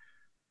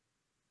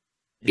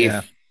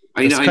yeah,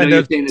 I know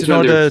you're saying it's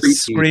the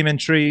screaming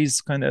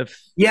trees kind of.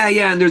 Yeah,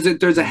 and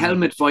there's a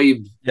Helmet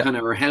vibe kind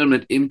of, or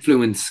Helmet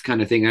influence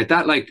kind of thing like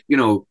that. Like, you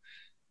know,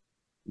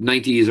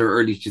 90s or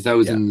early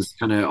 2000s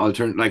kind of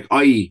alternate. Like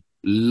I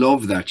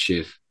love that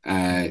shit.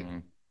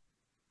 And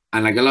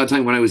like a lot of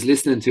time when I was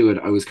listening to it,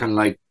 I was kind of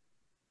like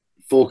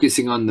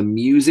focusing on the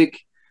music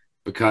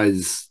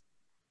because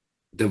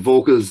the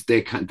vocals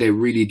they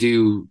really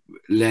do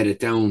let it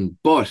down.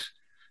 But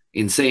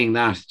in saying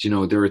that, you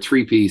know, they're a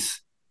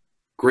three-piece,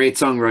 great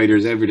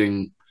songwriters,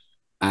 everything.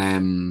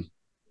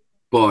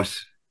 But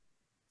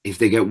if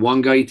they get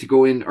one guy to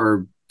go in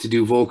or to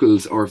do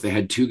vocals, or if they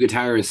had two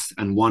guitarists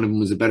and one of them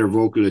was a better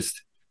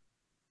vocalist,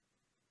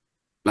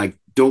 like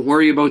don't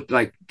worry about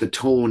like the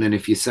tone and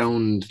if you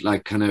sound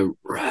like kind of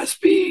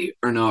raspy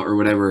or not or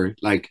whatever.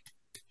 Like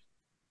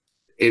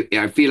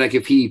I feel like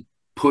if he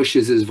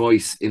pushes his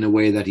voice in a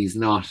way that he's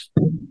not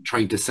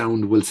trying to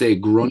sound, we'll say,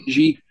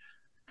 grungy,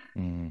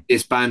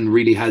 this band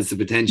really has the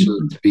potential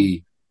to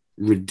be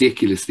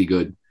ridiculously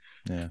good.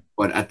 Yeah.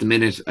 But at the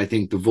minute, I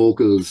think the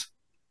vocals,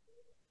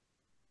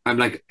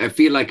 I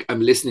feel like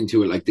I'm listening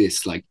to it like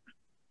this, like,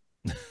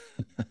 do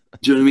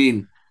you know what I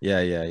mean?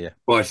 Yeah.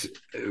 But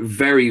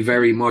very,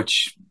 very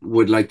much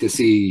would like to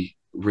see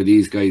where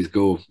these guys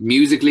go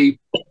musically.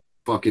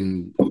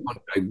 Fucking,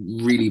 I'm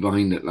really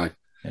behind it. Like,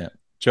 yeah,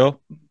 Joe.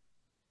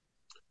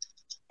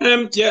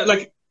 Yeah,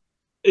 like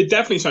it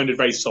definitely sounded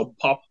very sub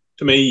pop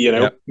to me. You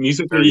know,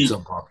 musically, very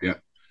sub pop. Yeah.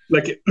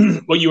 Like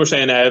what you were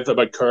saying, Ev,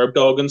 about Curb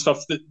Dog and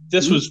stuff.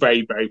 This was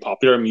very, very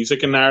popular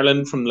music in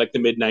Ireland from like the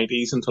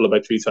mid-90s until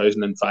about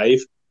 2005.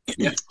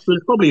 Yeah. So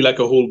there's probably like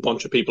a whole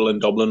bunch of people in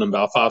Dublin and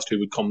Belfast who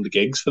would come to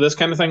gigs for this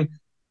kind of thing.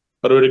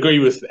 But I would agree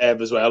with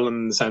Ev as well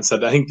in the sense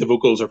that I think the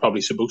vocals are probably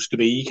supposed to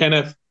be kind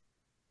of,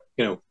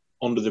 you know,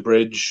 under the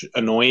bridge,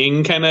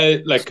 annoying, kind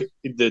of like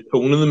the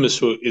tone of them is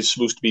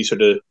supposed to be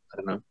sort of, I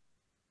don't know.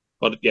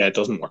 But yeah, it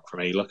doesn't work for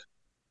me.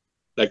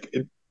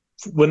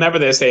 Whenever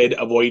they said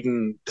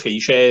avoiding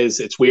cliches,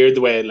 it's weird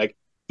the way like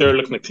they're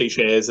looking at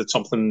cliches at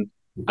something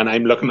and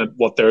I'm looking at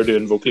what they're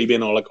doing vocally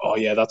being all like, oh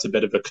yeah, that's a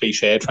bit of a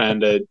cliche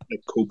trying to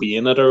like copy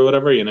in it or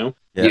whatever, you know?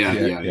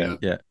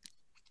 Yeah.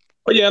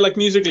 But yeah, like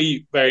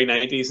musically very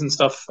 90s and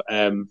stuff.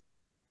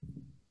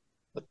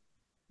 But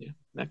yeah,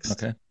 next.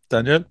 Okay.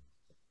 Danielle?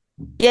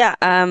 Yeah,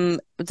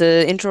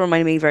 the intro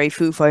reminded me very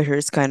Foo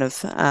Fighters kind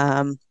of.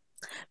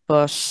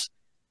 But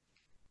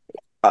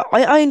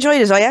I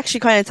enjoyed it. I actually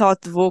kind of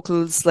thought the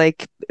vocals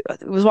like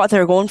it was what they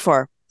were going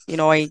for. You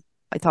know, I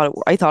thought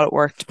it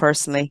worked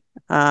personally.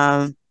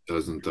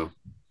 Doesn't though.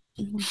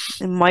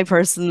 In my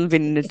personal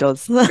opinion, it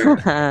does.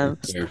 Fair.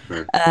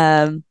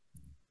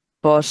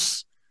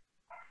 But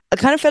I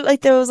kind of felt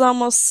like there was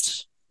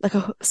almost like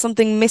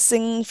something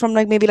missing from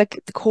like maybe like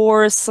the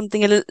chorus,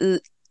 something a little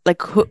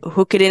like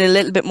hook it in a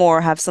little bit more,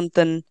 have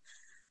something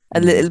a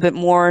little bit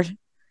more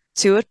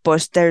to it.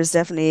 But there's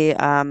definitely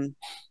a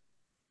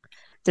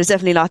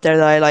lot there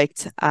that I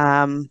liked.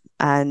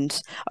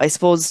 And I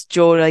suppose,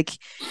 Joe, like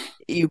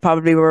you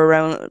probably were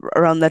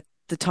around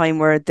the time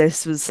where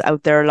this was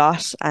out there a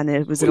lot and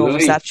it was an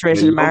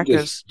oversaturated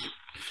market.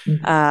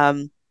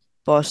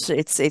 But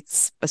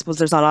it's I suppose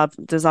there's not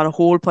a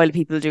whole pile of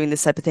people doing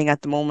this type of thing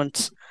at the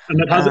moment. And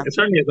it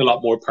certainly has a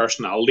lot more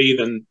personality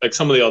than like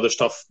some of the other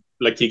stuff.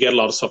 Like you get a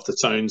lot of stuff that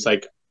sounds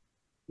like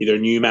either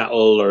new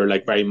metal or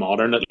like very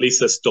modern. At least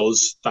this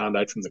does stand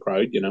out from the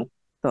crowd, you know.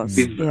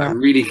 I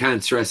really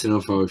can't stress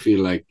enough how I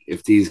feel like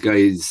if these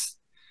guys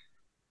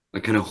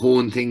like kind of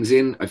hone things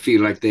in, I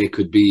feel like they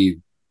could be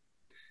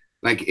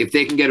like if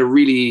they can get a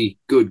really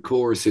good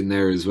chorus in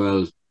there as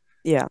well.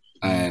 Yeah.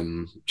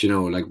 You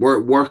know, like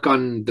work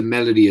on the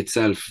melody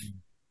itself.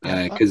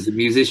 Because the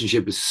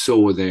musicianship is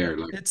so there.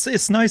 Like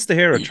it's nice to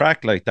hear a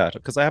track like that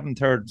because I haven't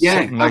heard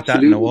something like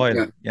that in a while.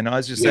 Yeah. You know,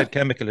 as you said,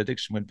 Chemical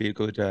Addiction would be a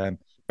good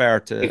bar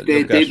to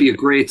they'd be a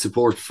great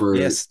support for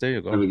yes, there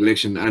you go.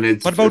 Addiction. And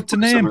it's what about the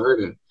name?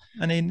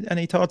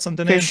 Any thoughts on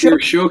the name? Fear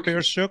Shook.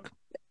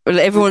 Well,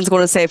 everyone's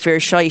going to say Fear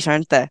Shite,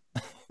 aren't they?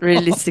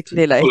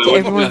 Realistically, like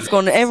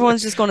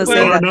everyone's just going to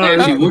say that. No,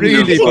 not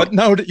really, but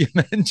now that you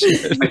mention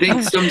it, I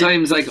think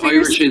sometimes like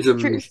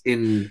Irishism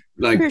in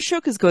like Fear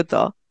Shook is good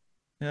though.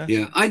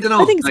 Yeah, I don't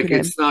know. I think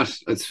it's not.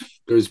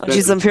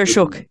 There's. I'm Fear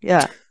Shook.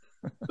 Yeah.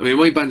 I mean,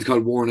 my band's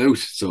called Worn Out,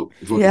 so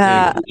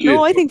yeah.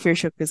 No, I think Fear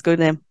Shook is a good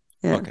name.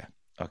 Yeah.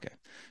 Okay.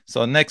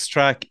 So next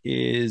track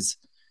is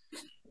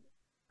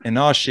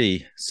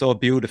Inoshi, So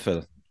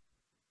Beautiful.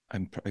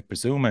 I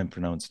presume I'm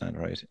pronouncing that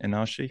right.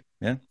 Inoshi,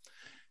 yeah,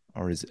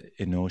 or is it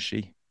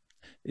Inoshi?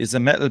 Is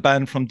a metal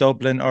band from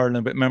Dublin,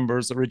 Ireland, with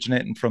members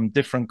originating from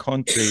different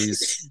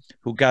countries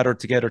who gathered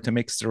together to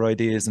mix their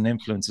ideas and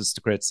influences to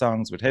create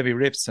songs with heavy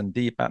riffs and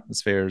deep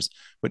atmospheres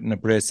with an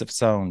abrasive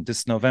sound.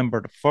 This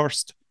November the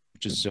 1st,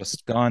 which is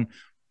just gone,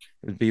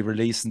 will be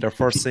releasing their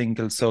first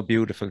single, So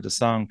Beautiful. The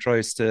song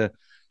tries to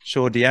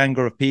show the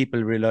anger of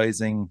people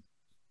realizing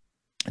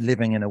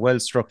living in a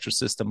well-structured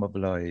system of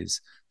lies.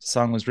 The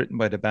song was written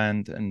by the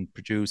band and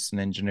produced and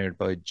engineered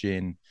by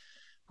Jin,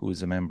 who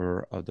is a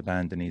member of the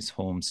band in his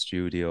home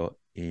studio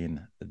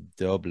in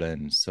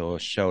Dublin. So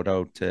shout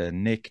out to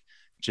Nick,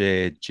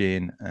 Jay,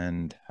 Jin,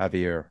 and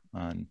Javier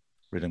on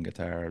rhythm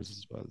guitars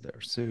as well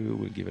there. So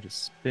we'll give it a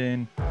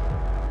spin.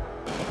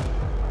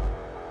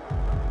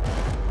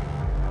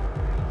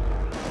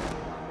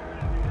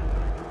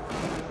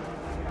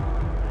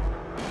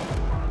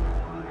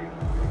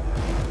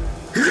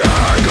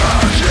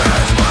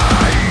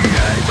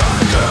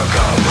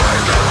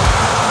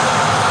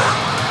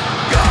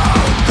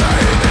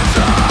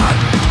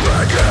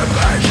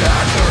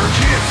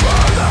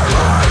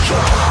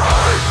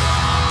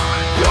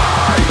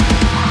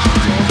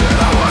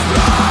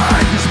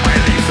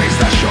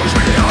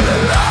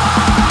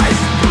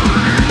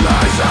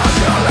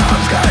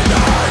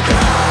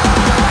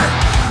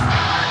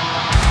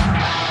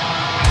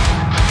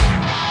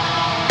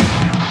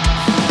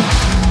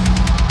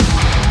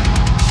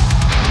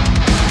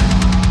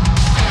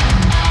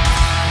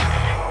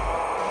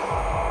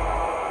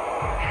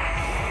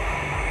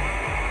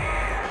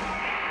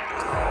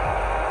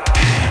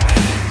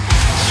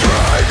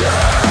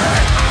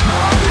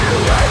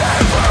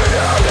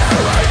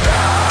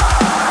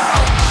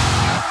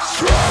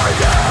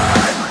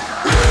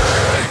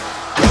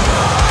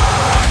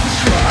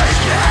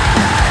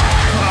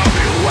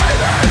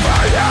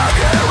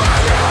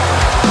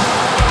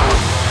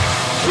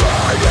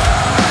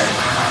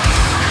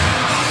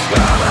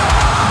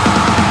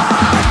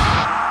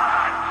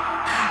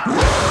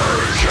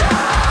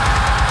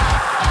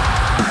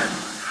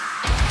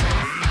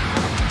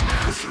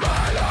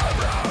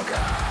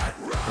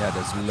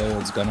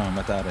 loads going on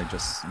with that. I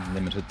just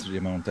limited to the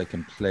amount I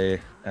can play.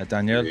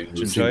 Danielle, did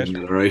you enjoy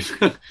it? Right.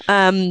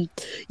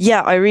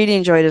 Yeah, I really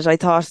enjoyed it. I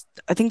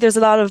think there's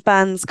a lot of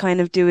bands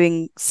kind of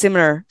doing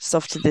similar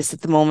stuff to this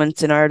at the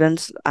moment in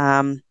Ireland.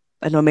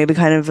 I know maybe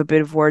kind of a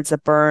bit of Words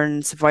That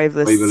Burn,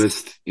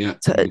 survivalist yeah.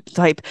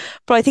 Type,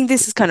 but I think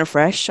this is kind of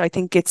fresh. I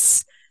think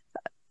it's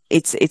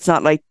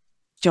not like,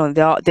 you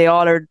know, they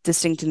all are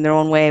distinct in their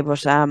own way,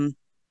 but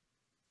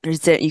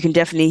you can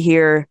definitely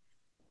hear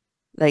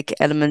like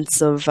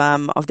elements of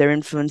their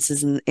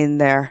influences in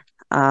there.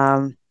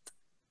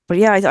 But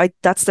yeah,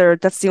 that's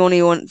the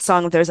only one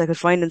song of theirs I could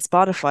find in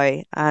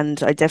Spotify,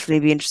 and I'd definitely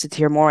be interested to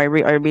hear more. I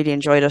really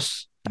enjoyed it.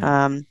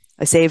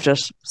 I saved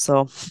it,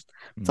 so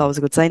it's always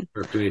a good sign.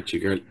 Fair play to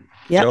you, girl.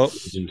 Yeah.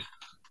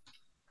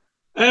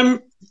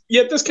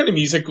 Yeah, this kind of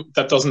music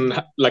that doesn't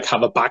like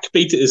have a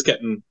backbeat is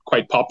getting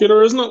quite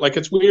popular, isn't it? Like,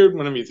 it's weird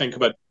whenever you think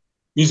about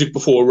music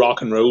before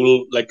rock and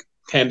roll, like,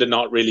 tend to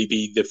not really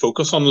be the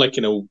focus on, like,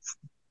 you know,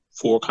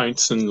 4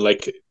 counts and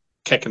like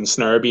kick and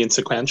snare being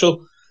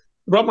sequential.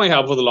 The problem I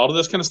have with a lot of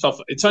this kind of stuff,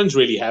 it sounds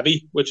really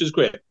heavy, which is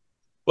great.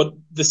 But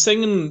the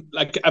singing,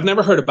 like, I've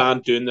never heard a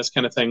band doing this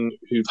kind of thing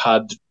who've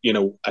had, you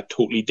know, a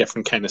totally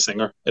different kind of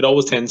singer. It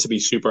always tends to be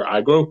super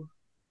aggro.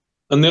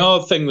 And the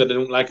other thing that I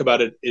don't like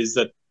about it is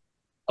that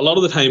a lot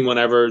of the time,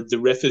 whenever the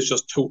riff is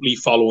just totally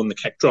following the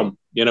kick drum,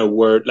 you know,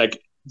 where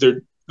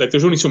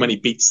there's only so many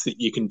beats that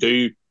you can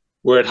do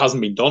where it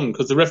hasn't been done,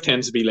 because the riff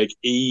tends to be like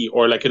E,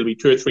 or like it'll be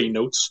 2 or 3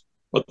 notes,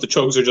 but the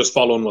chugs are just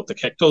following what the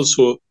kick does.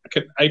 So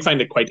I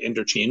find it quite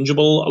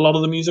interchangeable, a lot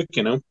of the music,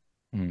 you know.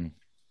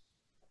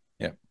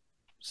 Yeah.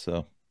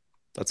 So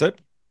that's it.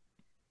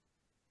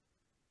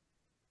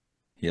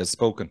 He has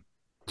spoken.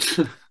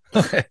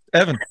 Okay,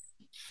 Evan.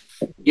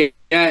 Yeah,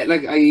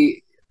 like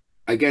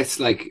I guess,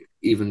 like,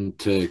 even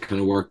to kind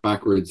of work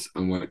backwards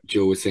on what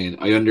Joe was saying,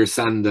 I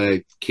understand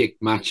the kick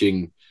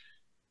matching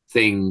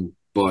thing,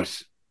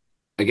 but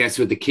I guess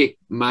with the kick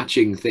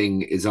matching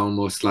thing is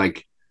almost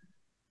like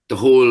the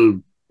whole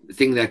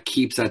thing that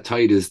keeps that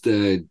tight is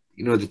the,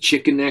 you know, the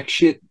chicken neck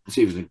shit.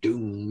 So it's like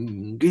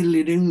doom,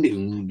 diddly doom,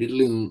 doom, diddly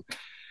doom.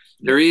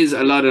 There is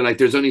a lot of, like,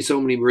 there's only so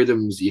many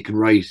rhythms you can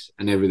write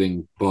and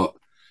everything, but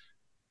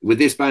with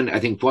this band, I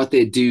think what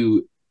they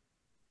do,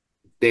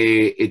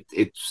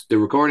 it's the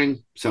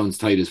recording sounds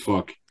tight as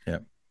fuck. Yeah.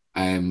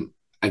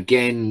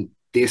 Again,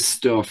 this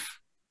stuff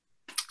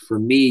for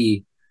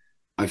me,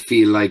 I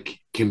feel like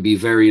can be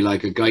very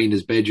like a guy in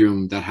his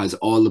bedroom that has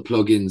all the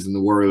plugins in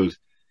the world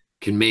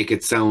can make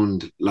it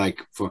sound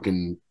like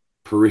fucking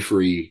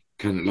Periphery,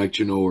 kind of like,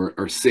 you know,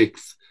 or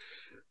Sixth,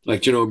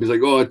 like, you know, it's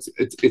like, oh,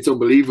 it's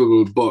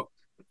unbelievable. But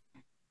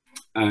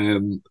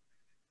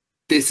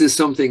this is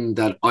something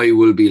that I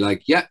will be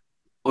like, yeah,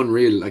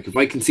 unreal. Like, if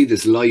I can see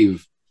this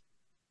live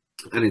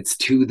and it's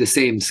to the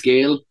same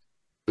scale,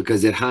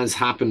 because it has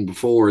happened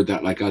before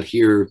that, like, I'll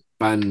hear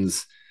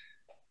bands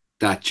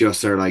that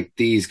just are like,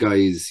 these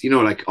guys, you know,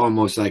 like,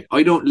 almost like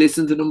I don't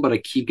listen to them, but I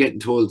keep getting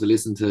told to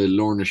listen to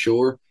Lorna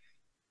Shore.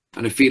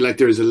 And I feel like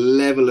there's a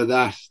level of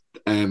that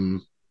that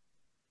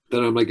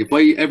I'm like, if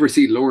I ever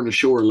see Lorna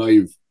Shore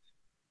live,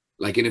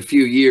 like, in a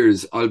few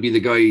years, I'll be the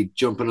guy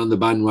jumping on the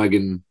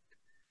bandwagon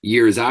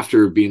years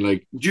after, being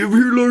like, "Did you ever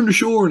hear Lorna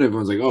Shore?" And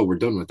everyone's like, "Oh, we're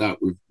done with that.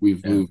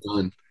 We've moved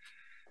on."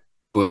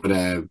 But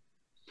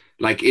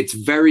like, it's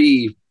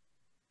very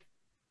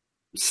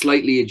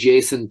slightly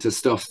adjacent to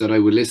stuff that I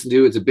would listen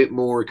to. It's a bit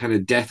more kind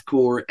of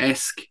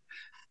deathcore-esque.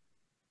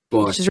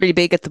 But which is really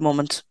big at the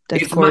moment.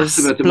 Deathcore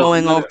is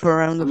blowing up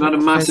around the I'm not a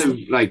massive,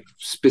 like,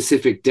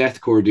 specific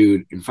deathcore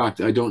dude. In fact,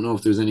 I don't know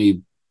if there's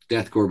any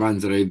deathcore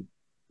bands that I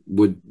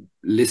would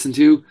listen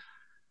to.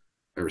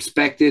 I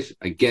respect it.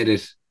 I get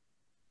it.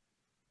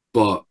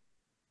 But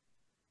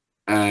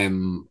I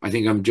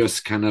think I'm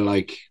just kind of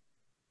like,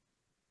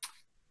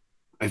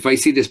 if I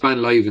see this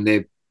band live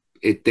and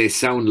they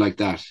sound like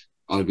that,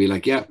 I'll be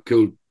like, yeah,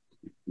 cool.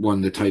 One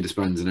of the tightest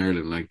bands in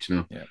Ireland, like, you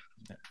know. Yeah.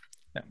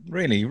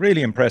 Really,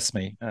 really impressed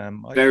me. I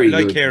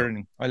like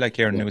hearing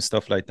new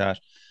stuff like that.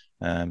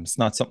 It's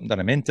not something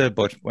that I'm into,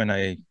 but when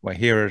I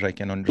hear it, I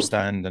can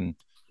understand. And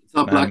it's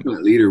not black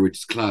metal either, which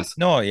is class.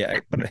 No,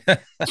 yeah,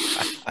 but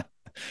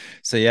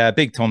so yeah,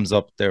 big thumbs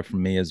up there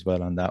from me as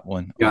well on that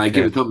one. Yeah, okay. I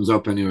give a thumbs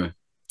up anyway.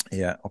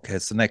 Yeah, okay.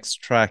 So next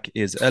track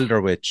is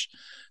Elder Witch.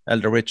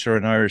 Elder Witch are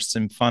an Irish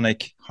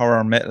symphonic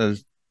horror metal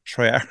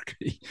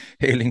triarchy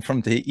hailing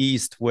from the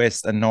east,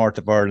 west, and north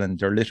of Ireland.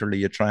 They're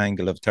literally a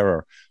triangle of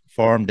terror.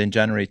 Formed in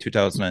January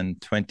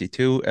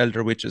 2022,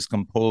 Elder Witch is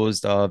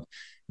composed of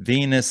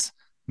Venus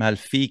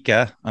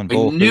Malfica on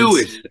vocals.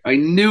 I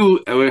knew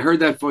it. I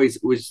heard that voice.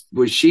 Was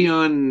she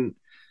on?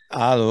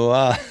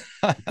 Aloha.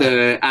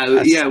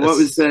 Yeah, what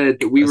was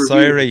we were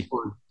Shirey.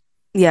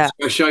 Yeah.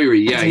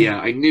 Shirey.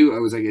 Yeah. I knew. I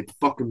was like, it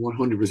fucking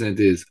 100%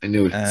 is. I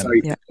knew it.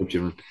 Sorry. Yeah.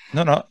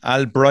 No.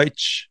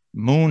 Albrecht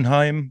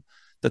Moonheim,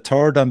 the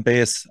third on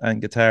bass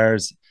and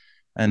guitars,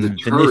 and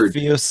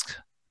Vinicius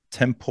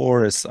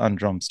Temporis on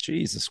drums.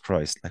 Jesus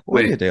Christ. Like,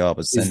 why do they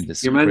always send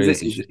this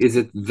crazy? Is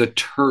it the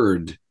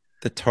turd?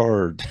 The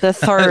third. The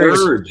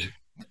third.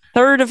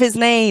 Third of his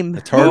name.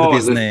 The third of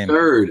his name.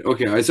 Third.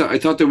 Okay, I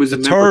thought there was the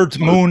third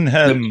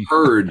Moonhelm. The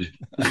third.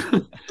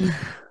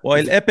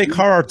 While epic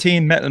horror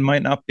teen metal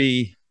might not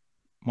be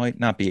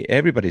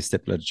everybody's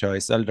stipple of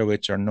choice,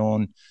 Elderwitch are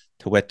known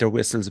to wet their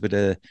whistles with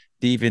a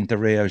deviant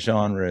array of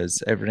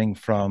genres, everything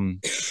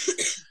from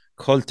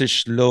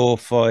cultish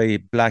lo-fi,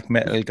 black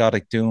metal,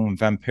 gothic doom,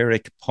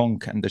 vampiric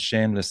punk, and the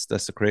shameless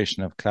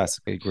desecration of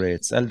classical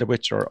greats.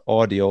 Elderwitch are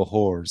audio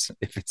whores.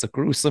 If it's a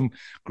gruesome,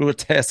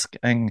 grotesque,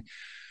 and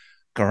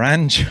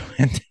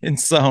gargantuan in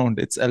sound,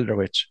 it's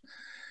Elderwitch.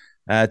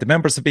 The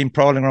members have been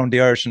prowling around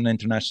the Irish and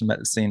international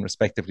metal scene,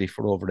 respectively,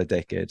 for over a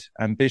decade.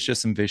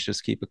 Ambitious and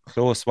vicious, keep a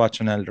close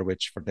watch on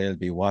Elderwitch, for they'll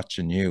be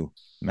watching you.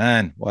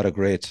 Man, what a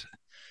great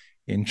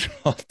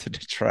intro to the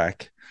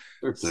track.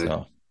 Okay.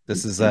 So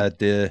this is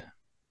the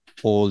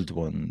old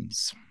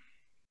ones.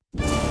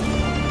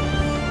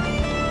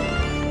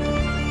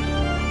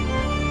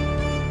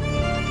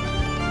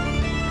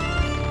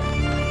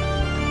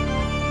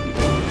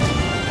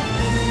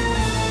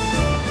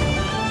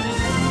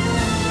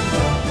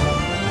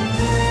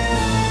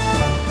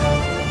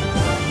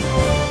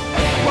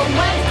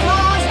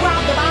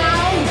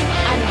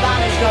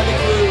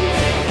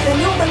 Then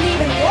you'll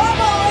believe in war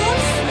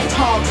bones,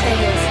 tall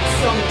tales,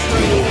 some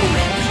true.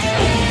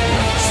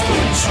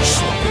 Stones who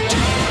slumber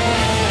deep,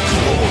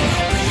 glory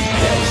be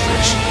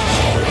eldritch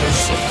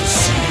horrors of the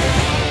sea.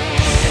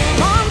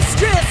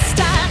 Monstrous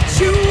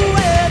statue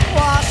it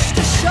washed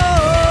ashore.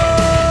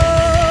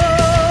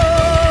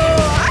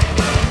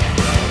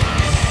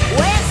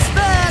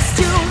 Whispers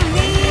to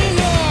me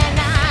and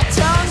our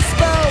tongue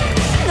spoke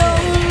no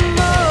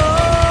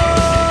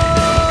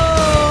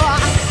more.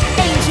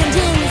 Ancient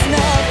hymns and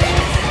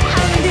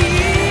the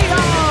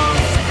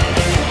eons,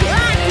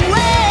 like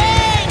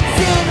waves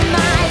in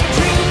my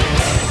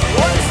dreams.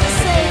 Once the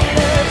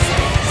sailors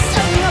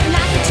sung of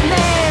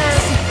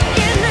nightmares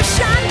in the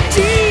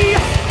shanty,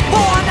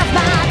 born of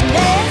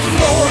madness.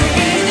 Glory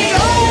be the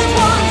old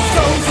ones,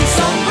 souls in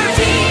somber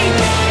deep.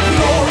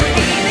 Glory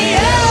be the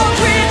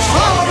eldritch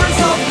horrors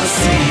of the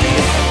sea.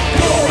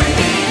 Glory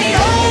be the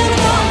old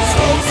ones,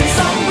 souls in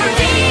somber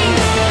deep.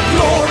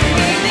 Glory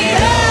be the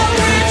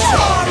eldritch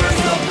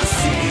horrors of the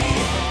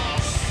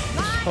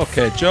sea.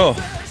 Okay, Joe.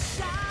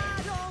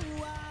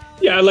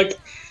 Yeah, like,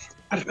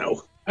 I don't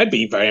know. I'd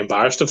be very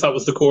embarrassed if that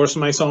was the chorus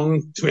of my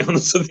song, to be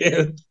honest with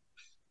you.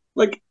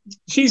 Like,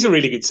 she's a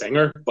really good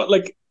singer, but,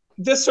 like,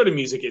 this sort of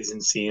music is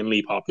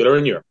insanely popular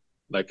in Europe.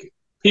 Like,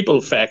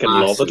 people fucking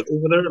love it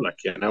over there, like,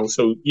 you know,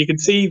 so you can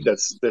see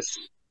this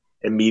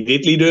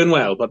immediately doing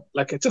well, but,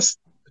 like, it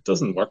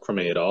doesn't work for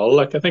me at all.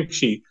 Like, I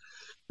think you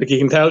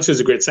can tell she's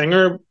a great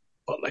singer,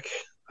 but, like,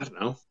 I don't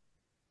know.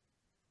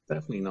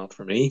 Definitely not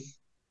for me.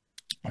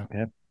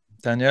 Okay.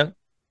 Danielle?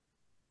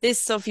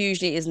 This stuff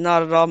usually is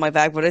not at all my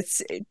bag, but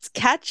it's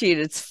catchy and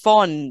it's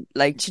fun.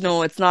 Like, you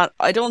know, it's not,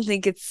 I don't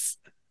think it's,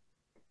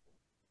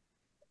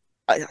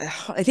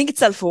 I think it's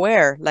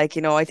self-aware. Like,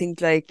 you know, I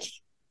think, like,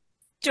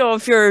 you know,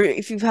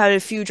 if you've had a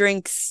few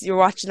drinks, you're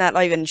watching that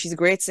live, and she's a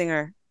great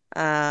singer. It's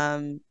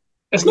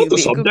not the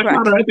subject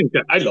matter. I think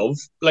that I love,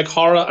 like,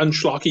 horror and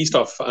schlocky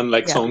stuff, and,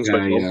 like, songs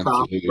like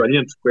Lovecraft,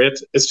 brilliant, great.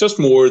 It's just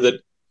more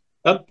that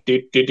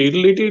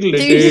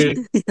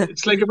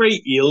it's like a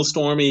very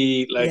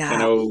eel-stormy, like, you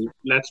know,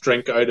 let's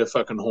drink out of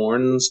fucking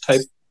horns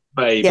type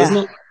vibe, isn't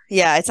it?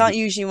 Yeah, it's not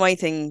usually my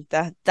thing.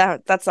 That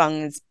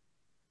song is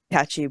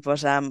catchy,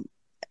 but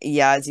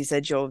yeah, as you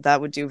said, Joe, that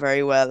would do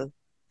very well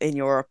in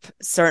Europe.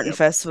 Certain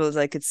festivals,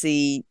 I could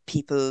see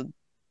people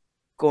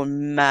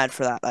going mad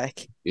for that.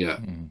 Like, yeah,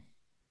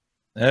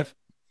 Ev?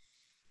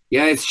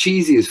 Yeah, it's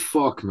cheesy as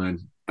fuck,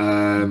 man.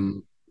 I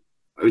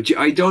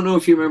don't know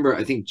if you remember.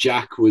 I think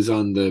Jack was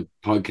on the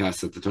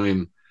podcast at the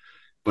time,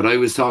 but I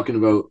was talking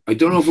about, I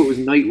don't know if it was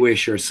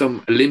Nightwish or some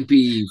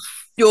Olympi.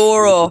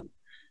 Doro.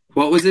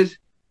 What was it?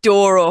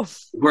 Doro.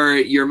 Where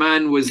your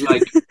man was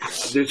like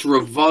this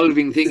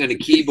revolving thing on a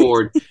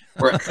keyboard,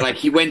 where like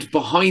he went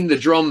behind the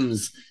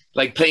drums,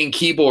 like playing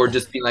keyboard,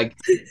 just being like,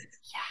 yeah.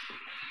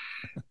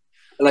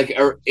 Like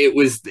it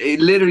was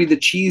literally the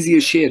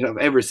cheesiest shit I've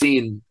ever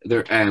seen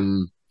there.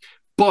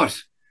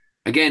 But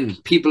again,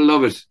 people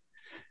love it.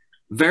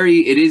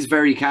 It is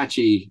very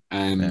catchy.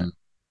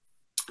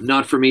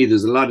 Not for me.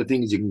 There's a lot of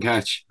things you can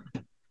catch,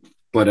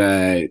 but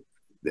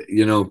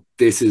you know,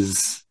 this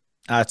is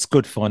it's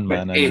good fun,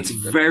 man. It's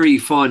very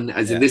fun.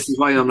 As in, this is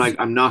why I'm like,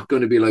 I'm not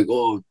going to be like,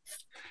 oh.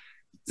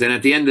 Then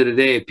at the end of the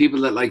day,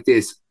 people that like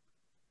this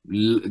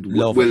will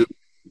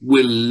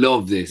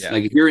love this. Yeah.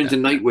 Like if you're into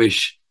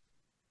Nightwish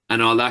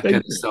and all that kind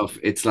of stuff,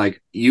 it's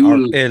like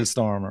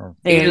Ailstorm or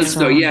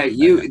yeah.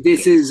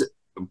 This is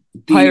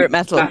pirate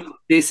metal.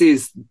 This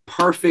is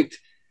perfect.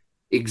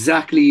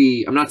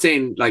 Exactly. I'm not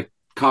saying like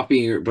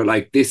copying, but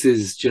like this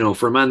is, you know,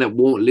 for a man that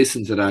won't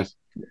listen to that.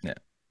 Yeah.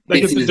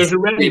 Like there's a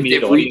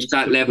ready-made audience. Reached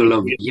that level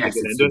of yes,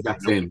 it's the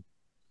exact same.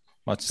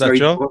 What's that,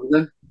 Joe?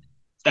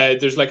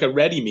 There's like a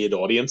ready-made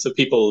audience of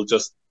people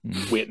just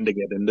waiting to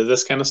get into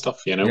this kind of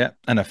stuff, you know. Yeah,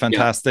 and a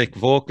fantastic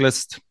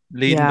vocalist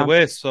leading the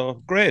way.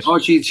 So great. Oh,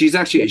 she's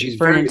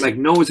very like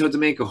knows how to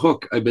make a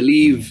hook. I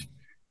believe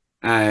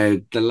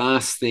the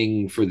last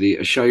thing for the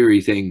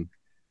Ashiri thing,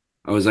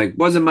 I was like,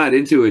 wasn't mad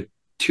into it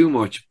too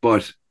much,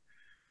 but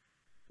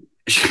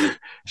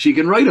she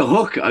can write a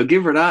hook. I'll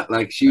give her that.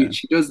 Like she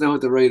does know how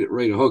to write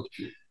a hook.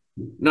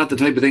 Not the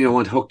type of thing I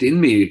want hooked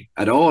in me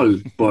at all,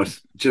 but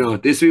you know,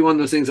 this will be one of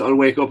those things I'll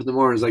wake up in the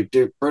morning it's like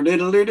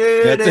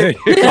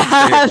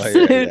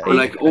Absolutely. or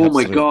like, oh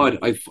my god,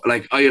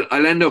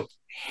 I'll end up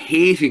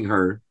hating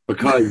her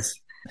because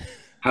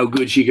how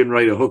good she can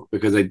write a hook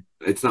because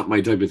it's not my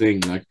type of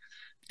thing. Like,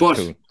 but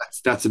Cool.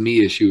 that's a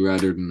me issue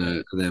rather than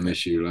a them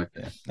issue. Like,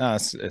 No,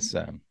 it's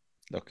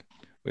look,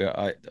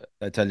 I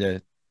tell you,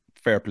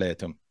 fair play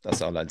to him.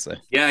 That's all I'd say.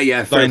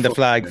 yeah, Flying the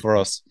flag for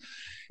us.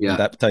 Yeah.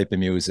 That type of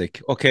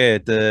music. Okay,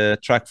 the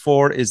track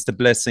 4 is The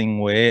Blessing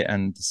Way,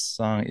 and the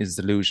song is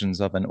Delusions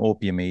of an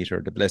Opium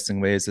Eater. The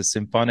Blessing Way is a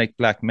symphonic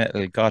black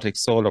metal gothic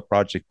solo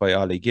project by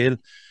Ollie Gill.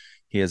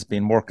 He has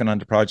been working on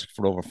the project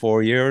for over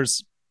 4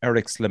 years.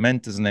 Eric's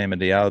Lament is the name of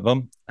the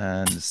album,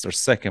 and it's their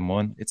second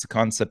one. It's a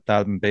concept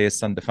album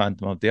based on The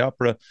Phantom of the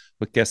Opera,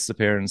 with guest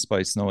appearance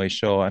by Snowy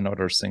Shaw and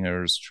other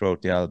singers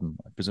throughout the album.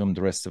 I presume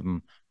the rest of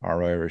them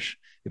are Irish.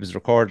 It was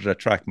recorded at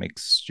Track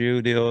Mix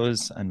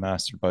Studios and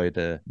mastered by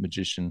the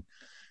magician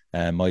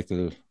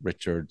Michael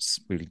Richards.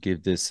 We'll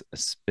give this a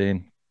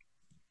spin.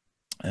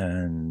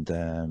 And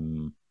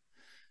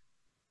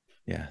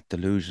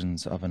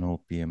Delusions of an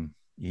Opium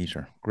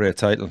Eater. Great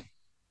title.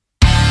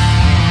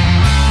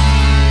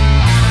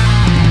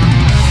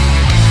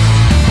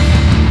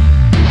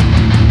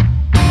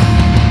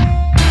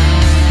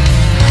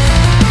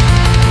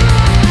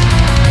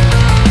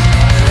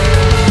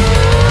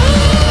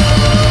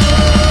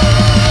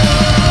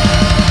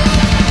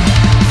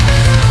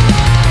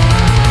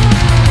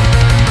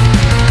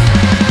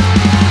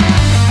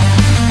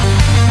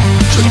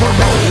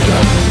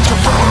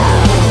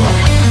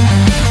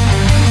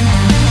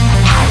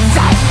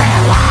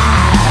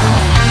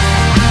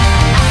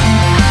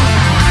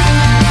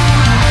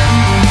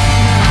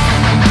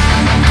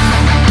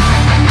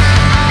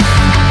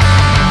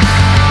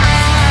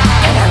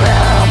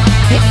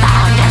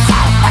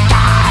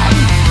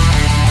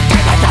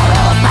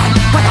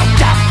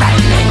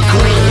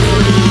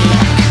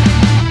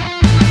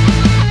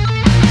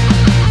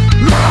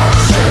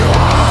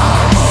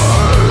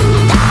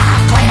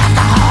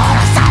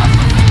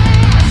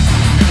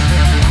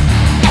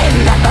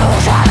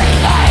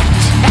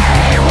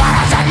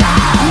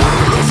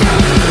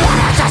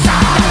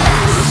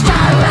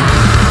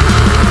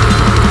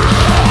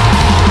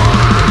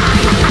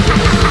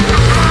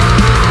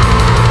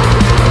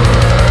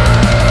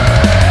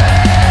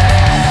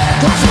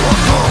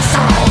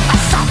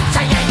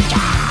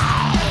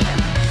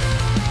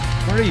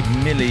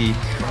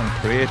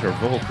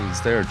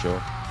 Vocals there, Joe.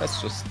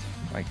 That's just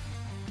like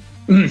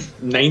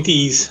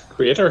 90s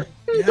creator.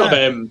 Yeah.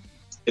 But,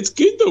 it's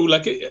good though.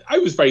 Like I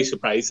was very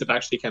surprised at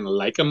actually kind of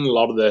liking a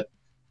lot of the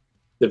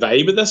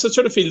vibe of this. It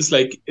sort of feels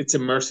like it's a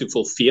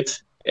Merciful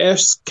Fate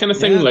kind of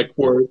thing. Yeah. Like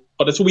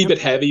but it's a wee bit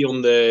heavy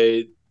on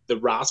the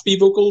raspy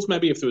vocals.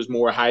 Maybe if there was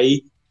more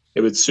high,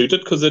 it would suit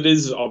it because it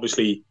is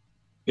obviously,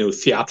 you know,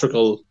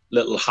 theatrical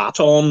little hat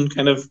on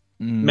kind of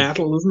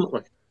metal, isn't it?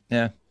 Like,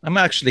 yeah, I'm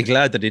actually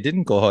glad that he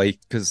didn't go high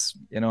because,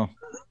 you know,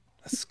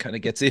 this kind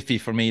of gets iffy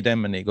for me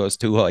then when he goes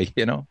too high,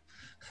 you know.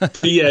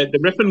 the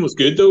riffing was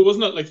good though,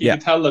 wasn't it? Like you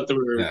could tell that there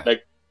were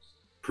like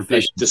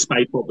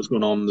despite what was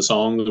going on in the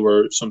song, there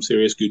were some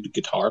serious good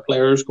guitar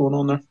players going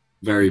on there.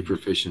 Very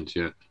proficient,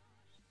 yeah.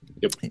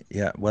 Yep.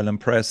 Yeah, well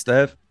impressed,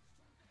 Dev.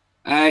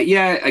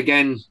 Yeah,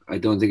 again, I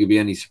don't think it'd be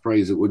any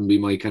surprise. It wouldn't be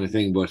my kind of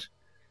thing, but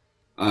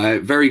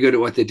very good at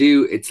what they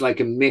do. It's like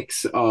a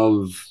mix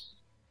of,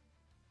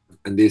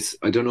 and this,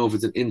 I don't know if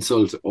it's an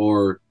insult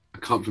or a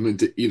compliment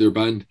to either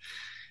band,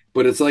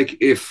 but it's like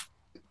if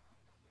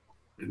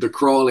The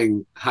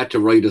Crawling had to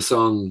write a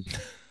song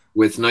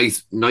with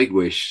nice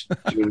Nightwish. Do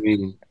you know what I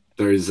mean?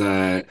 There's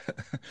and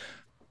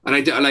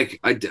again,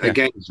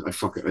 I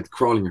fuck it.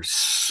 Crawling are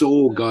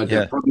so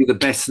goddamn probably the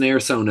best snare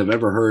sound I've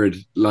ever heard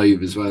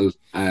live as well.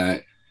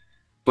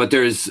 But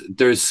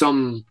there's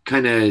some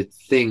kind of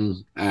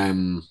thing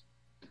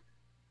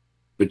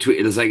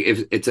between. It's like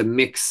if it's a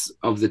mix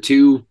of the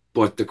two,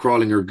 but The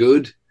Crawling are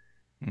good.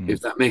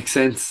 If that makes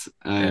sense.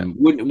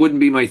 Wouldn't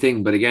be my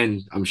thing, but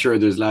again, I'm sure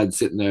there's lads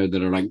sitting there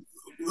that are like,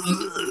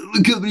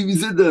 I can't believe you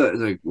said that.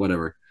 Like,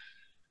 whatever.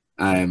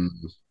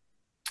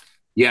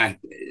 Yeah,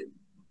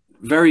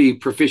 very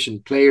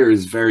proficient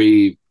players,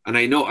 and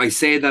I know I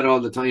say that all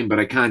the time, but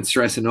I can't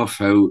stress enough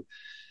how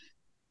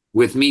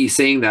with me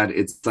saying that,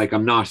 it's like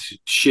I'm not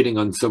shitting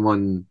on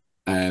someone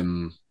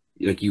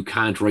like you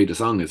can't write a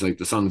song. It's like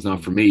the song's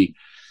not for me.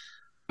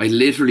 I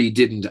literally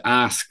didn't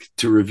ask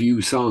to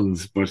review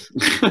songs, but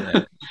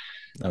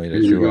no,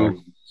 you are.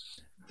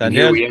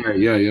 Danielle, here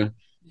we are.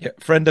 Yeah.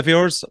 Friend of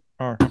yours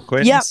or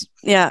acquaintance?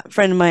 Yeah,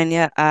 friend of mine.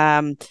 Yeah,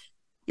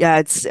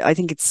 I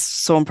think it's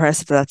so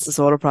impressive that that's a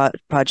solo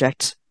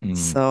project.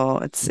 So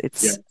it's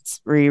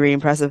really, really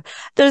impressive.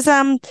 There's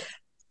a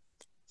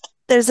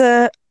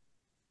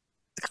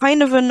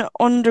kind of an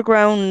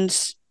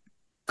underground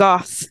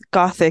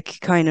gothic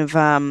kind of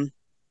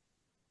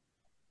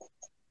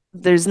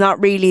there's not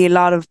really a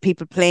lot of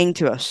people playing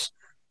to it,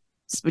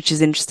 which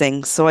is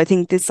interesting. So I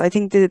think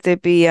that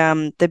there'd be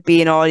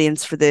an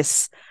audience for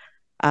this.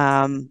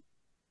 But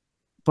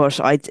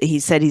he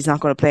said he's not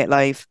going to play it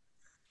live.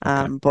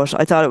 But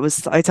I thought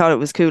it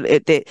was cool.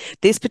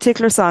 This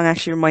particular song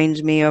actually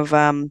reminded me of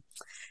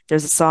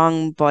there's a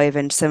song by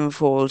Avenged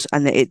Sevenfold,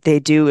 and they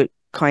do it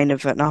kind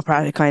of an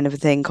operatic kind of a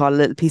thing called "A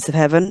Little Piece of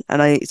Heaven,"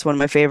 and it's one of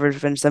my favorite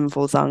Avenged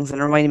Sevenfold songs, and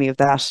it reminded me of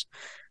that.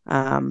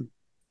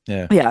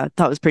 Yeah,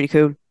 that was pretty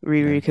cool,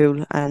 really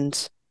cool,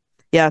 and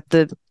yeah,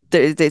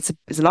 it's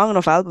a long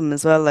enough album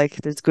as well. Like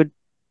there's good.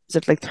 Is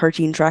it like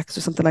 13 tracks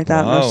or something like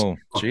that? Wow,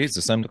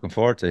 Jesus, I'm looking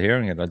forward to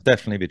hearing it. I'll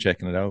definitely be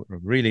checking it out.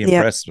 I'm really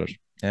impressed with it.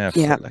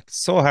 Yeah. Like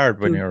it's so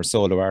hard when you're a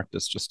solo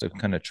artist just to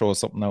kind of throw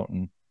something out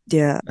and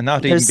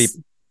not even be.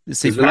 Is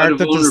he part of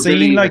the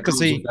scene? Like, does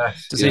he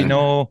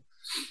know?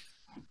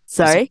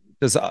 Sorry,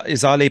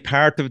 is Ollie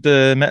part of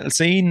the metal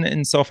scene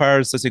insofar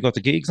as does he go to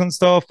gigs and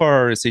stuff,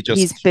 or is he just?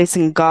 He's based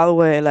in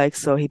Galway, like,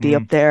 so he'd be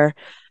up there.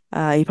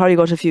 He probably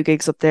go to a few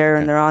gigs up there,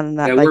 and they're on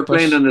that. Yeah, we're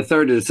playing on the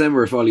 3rd of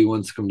December if Ollie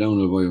wants to come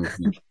down with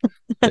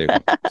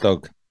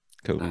Doug,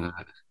 cool.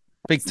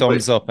 Big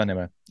thumbs up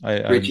anyway.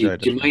 Richie,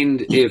 do you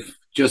mind if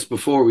just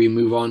before we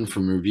move on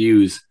from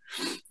reviews,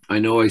 I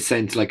know I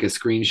sent like a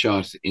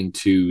screenshot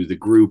into the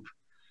group.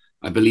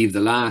 I believe the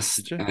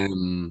last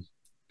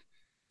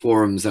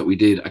forums that we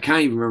did, I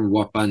can't even remember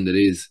what band it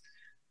is,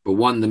 but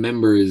one of the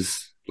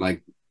members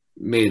like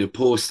made a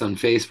post on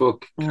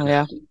Facebook. Oh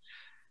yeah.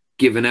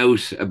 Giving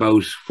out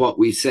about what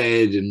we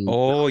said and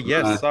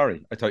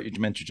sorry, I thought you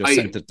meant you just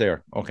sent it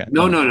there. Okay,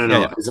 no.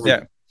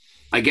 Yeah.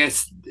 I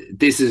guess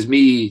this is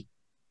me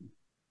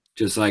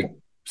just like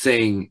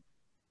saying,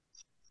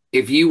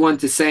 if you want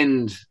to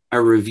send a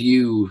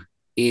review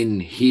in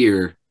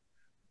here,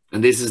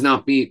 and this is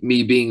not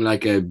me being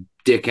like a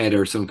dickhead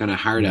or some kind of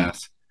hard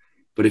ass,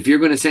 but if you're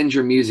going to send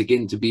your music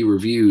in to be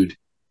reviewed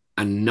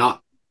and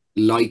not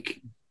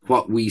like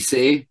what we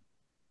say,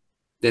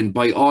 then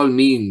by all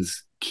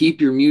means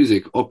keep your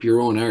music up your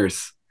own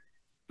arse,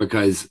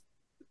 because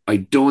I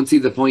don't see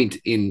the point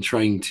in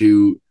trying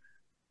to,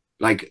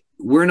 like,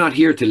 we're not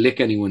here to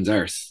lick anyone's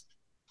arse.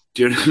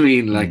 Do you know what I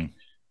mean? Like,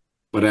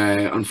 but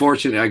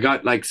unfortunately, I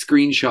got like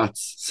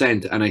screenshots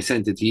sent, and I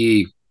sent it to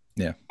you.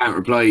 Yeah, can't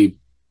reply.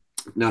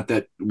 Not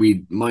that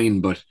we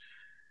mind, but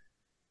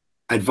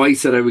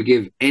advice that I would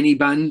give any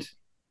band: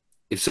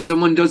 if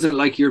someone doesn't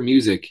like your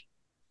music,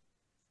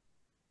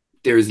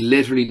 there is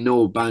literally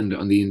no band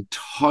on the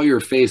entire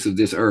face of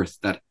this earth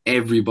that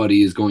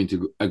everybody is going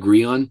to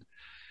agree on.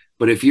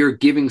 But if you're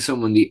giving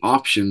someone the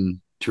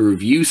option to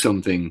review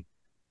something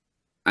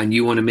and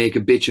you want to make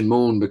a bitch and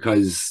moan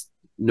because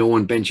no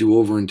one bent you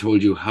over and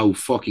told you how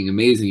fucking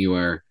amazing you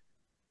are,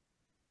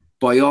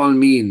 by all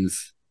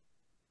means,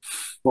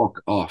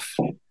 fuck off.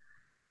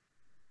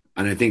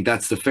 And I think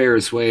that's the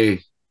fairest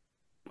way.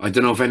 I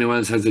don't know if anyone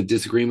else has a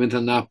disagreement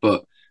on that,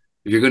 but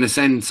if you're going to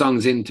send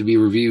songs in to be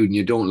reviewed and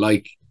you don't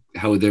like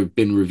how they've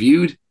been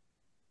reviewed,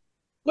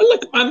 well,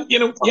 look, man, you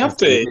know, you have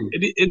to.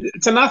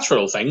 It's a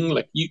natural thing.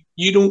 Like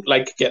you don't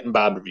like getting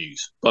bad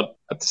reviews, but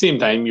at the same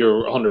time,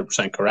 you're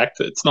 100% correct.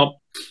 It's not.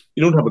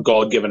 You don't have a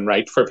God-given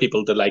right for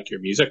people to like your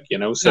music, you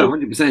know. So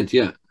 100%,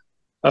 yeah.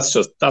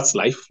 That's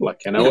life,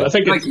 like, you know. Yeah. I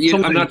think like,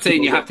 I'm not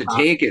saying you have to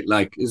take it,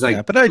 like, it's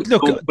like, but I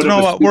look, you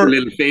know what, we're a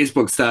little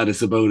Facebook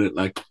status about it,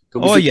 like.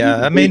 Oh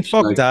yeah, I mean,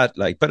 fuck like, that,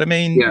 like. But I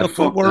mean, look,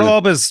 we're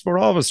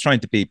always trying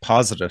to be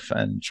positive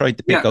and trying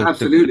to pick out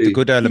the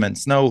good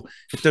elements. Now,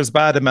 if there's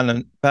bad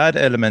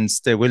elements,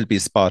 they will be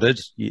spotted,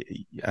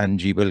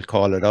 and you will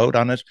call it out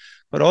on it.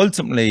 But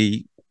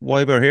ultimately,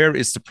 why we're here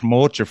is to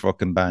promote your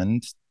fucking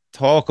band,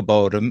 talk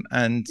about them,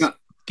 and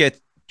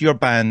get your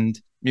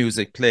band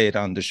music played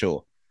on the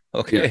show.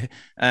 Okay,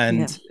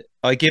 and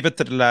I give it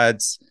to the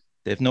lads.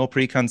 They have no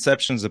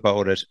preconceptions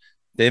about it.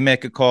 They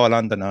make a call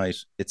on the night.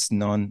 It's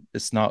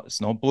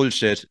no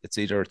bullshit. It's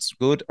either it's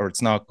good or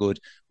it's not good.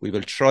 We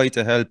will try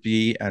to help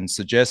you and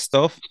suggest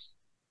stuff.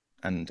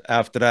 And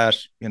after that,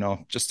 you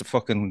know, just to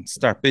fucking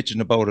start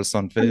bitching about us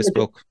on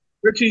Facebook.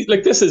 Richie,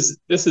 like this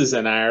is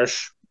an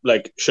Irish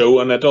like show,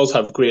 and it does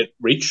have great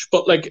reach.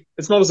 But like,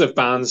 it's not as if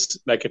bands,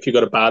 like, if you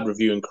got a bad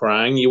review and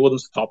crying, you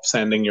wouldn't stop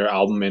sending your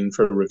album in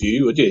for a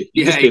review, would you?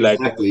 You'd just be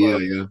exactly.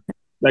 Like, yeah.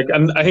 Like,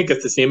 and I think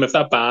it's the same. If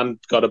that band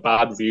got a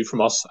bad review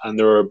from us and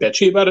they were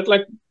bitchy about it,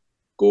 like,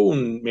 go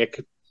and make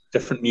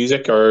different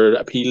music or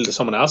appeal to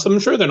someone else. I'm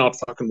sure they're not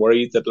fucking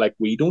worried that, like,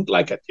 we don't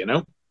like it, you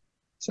know?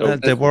 So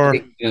they were,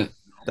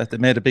 that they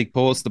made a big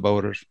post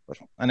about it. But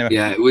anyway.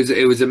 Yeah, it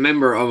was a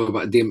member of,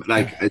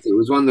 like, it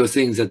was one of those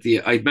things that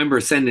I remember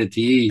sending it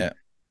to you. Yeah.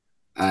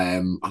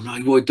 I'm not,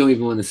 I don't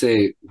even want to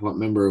say what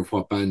member of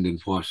what band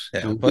and what.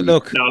 Yeah, but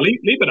look. No, leave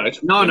it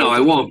out. No, I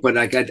won't. But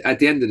like at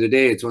the end of the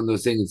day, it's one of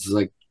those things. It's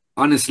like,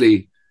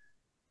 honestly,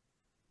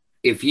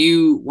 if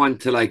you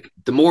want to, like,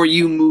 the more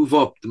you move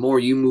up,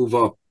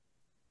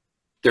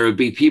 there will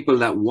be people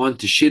that want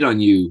to shit on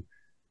you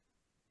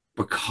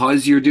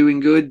because you're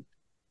doing good.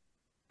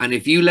 And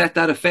if you let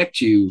that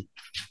affect you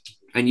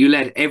and you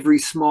let every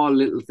small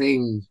little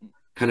thing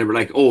kind of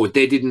like, oh,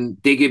 they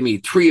gave me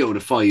 3 out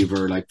of 5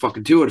 or like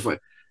fucking 2 out of 5.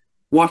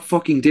 What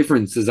fucking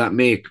difference does that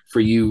make for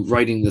you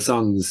writing the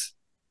songs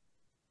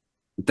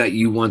that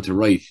you want to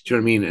write? Do you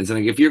know what I mean? It's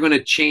like, if you're going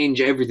to change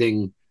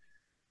everything,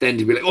 then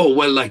to be like, oh,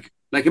 well, like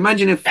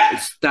imagine if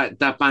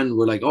that band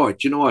were like, oh, do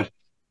you know what?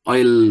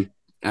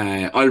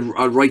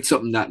 I'll write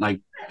something that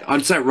like, I'll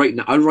write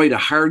a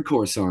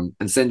hardcore song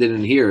and send it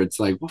in here. It's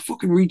like, what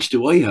fucking reach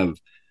do I have?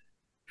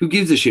 Who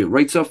gives a shit?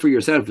 Write stuff for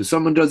yourself. If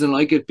someone doesn't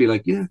like it, be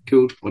like, yeah,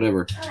 cool,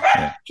 whatever.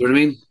 Yeah. Do you know what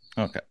I mean?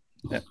 Okay.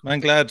 Yeah. I'm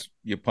glad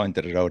you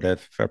pointed it out, Ed.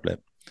 Fair play.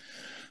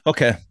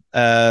 Okay.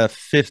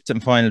 Fifth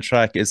and final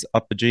track is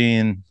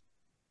Apogee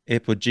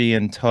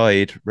and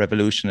Tide,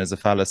 Revolution is a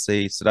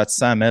Fallacy. So that's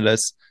Sam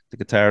Ellis, the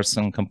guitarist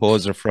and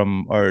composer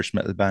from Irish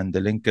metal band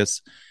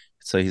Elincus.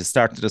 So he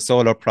started a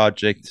solo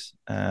project.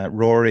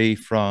 Rory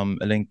from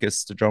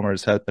Elincus, the drummer,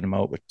 is helping him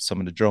out with some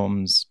of the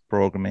drums,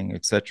 programming,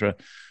 etc.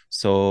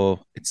 So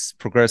it's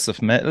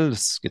progressive metal,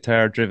 it's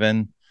guitar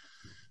driven,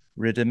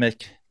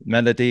 rhythmic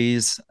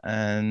melodies,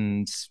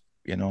 and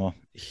you know,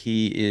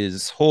 he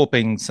is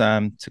hoping,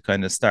 Sam, to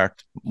kind of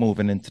start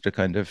moving into the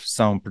kind of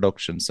sound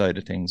production side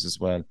of things as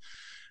well.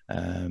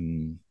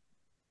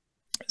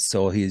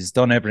 So he's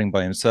done everything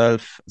by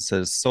himself. It's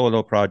his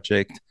solo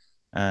project,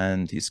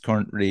 and he's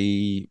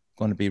currently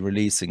going to be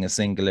releasing a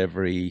single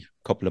every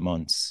couple of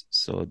months.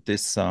 So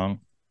this song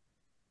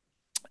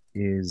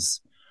is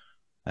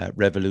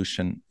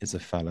Revolution is a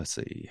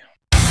Fallacy.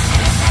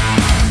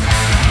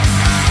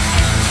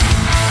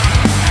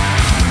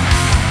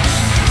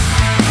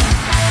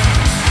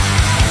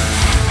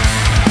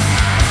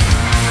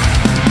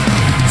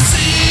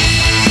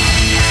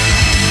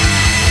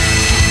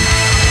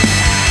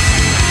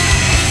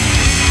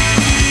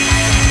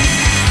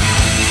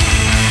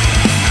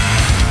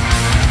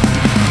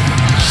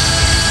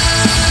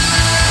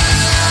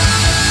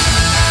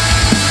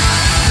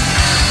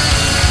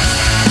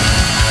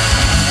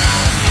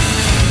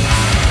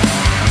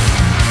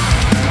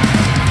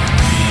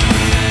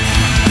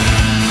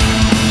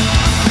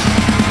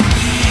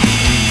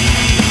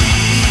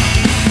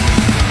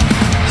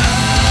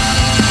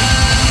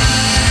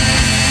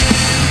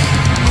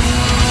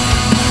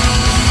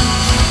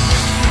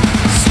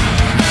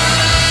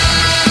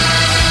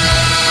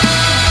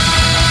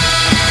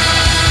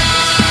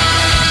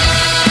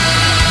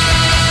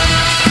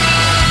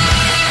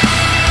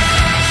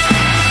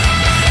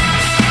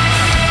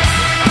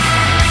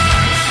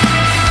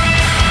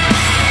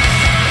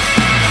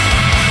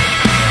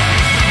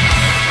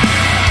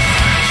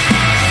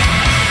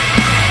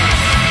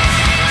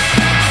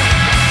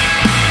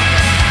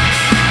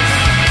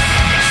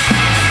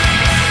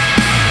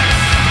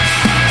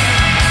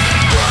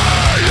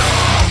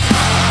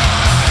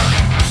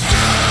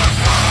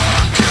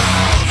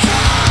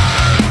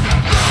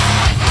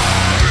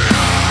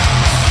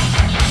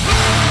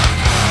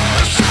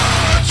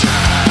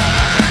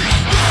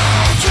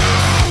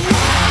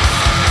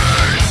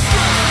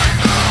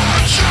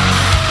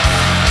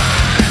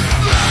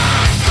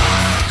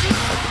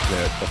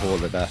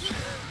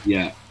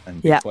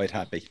 Quite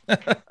happy.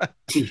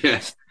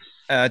 Yes.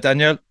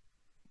 Danielle?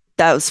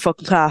 That was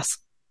fucking class.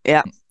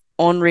 Yeah.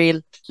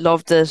 Unreal.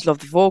 Loved it.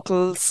 Loved the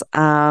vocals.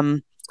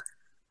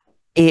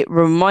 It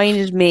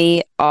reminded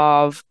me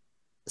of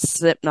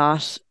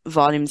Slipknot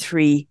Volume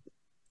 3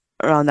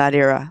 around that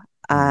era.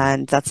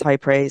 And that's high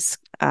praise.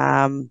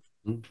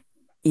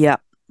 Yeah.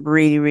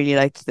 Really, really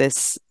liked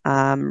this.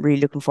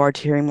 Really looking forward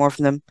to hearing more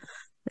from them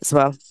as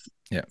well.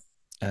 Yeah.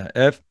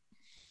 Ev?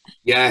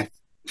 Yeah.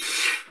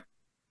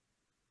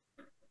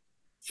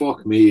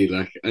 Fuck me,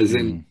 like, as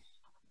in,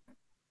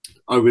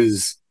 I'm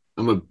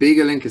a big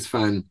Elincus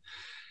fan.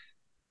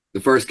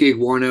 The first gig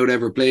Worn Out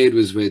ever played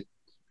was with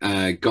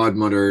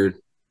Godmother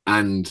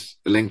and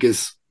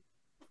Elincus.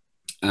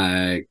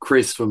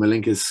 Chris from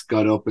Elincus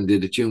got up and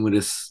did a tune with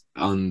us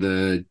on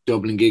the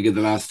Dublin gig of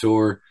the last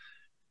tour.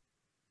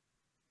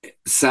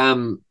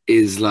 Sam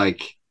is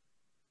like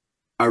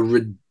a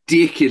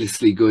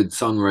ridiculously good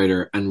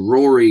songwriter, and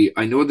Rory,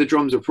 I know the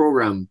drums are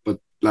programmed, but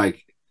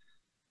like,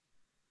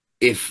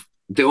 if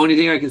the only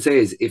thing I can say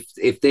is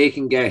if they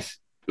can get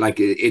like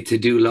it to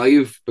do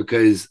live,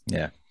 because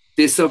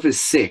this stuff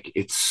is sick.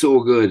 It's so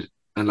good.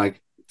 And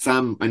like,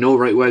 Sam, I know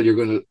right well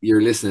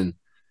you're listening.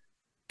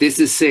 This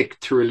is sick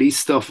to release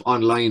stuff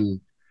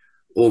online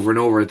over and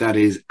over. That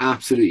is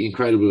absolutely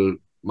incredible.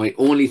 My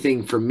only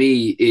thing for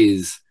me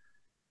is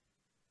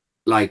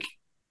like,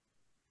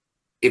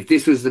 if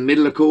this was the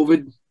middle of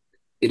COVID,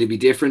 it'd be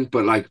different.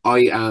 But like,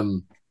 I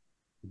am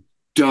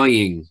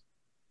dying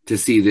to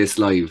see this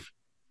live.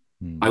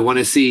 I want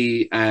to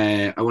see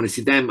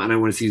them, and I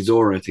want to see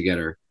Zora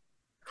together,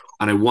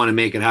 and I want to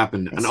make it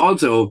happen. And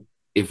also,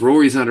 if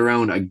Rory's not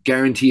around, I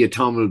guarantee you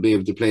Tom will be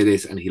able to play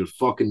this, and he'll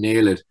fucking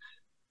nail it.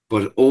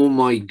 But oh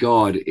my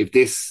god, if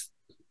this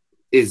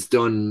is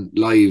done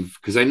live,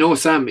 because I know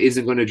Sam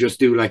isn't going to just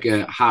do like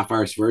a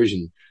half-arse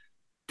version.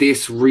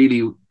 This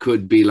really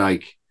could be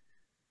like,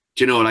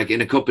 you know, like in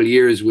a couple of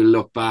years we'll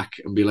look back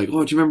and be like,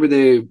 oh, do you remember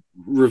they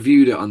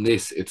reviewed it on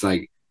this? It's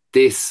like,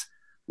 this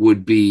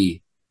would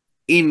be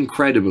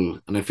incredible,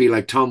 and I feel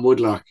like Tom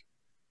Woodlock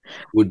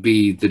would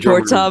be the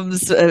Poor drummer.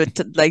 Tom's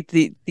like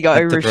the At the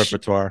Irish,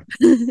 repertoire.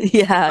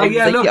 yeah, Oh he's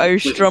yeah, like look, the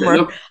Irish drummer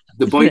look,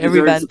 the boy in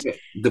every deserves band.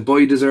 the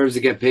boy deserves to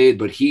get paid,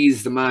 but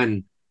he's the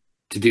man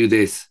to do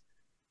this.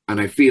 And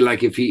I feel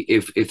like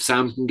if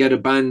Sam can get a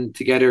band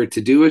together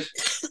to do it,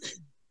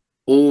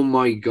 oh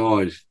my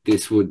god,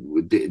 this would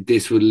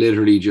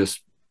literally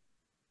just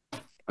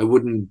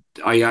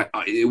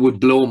it would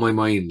blow my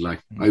mind.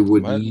 Like I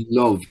would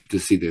love to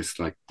see this.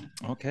 Like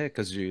okay,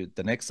 because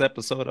the next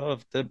episode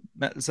of the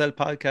Metal Cell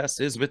podcast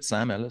is with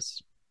Sam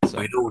Ellis. So.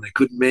 I know, and I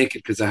couldn't make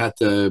it because I had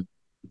to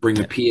bring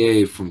a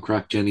PA from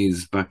Crack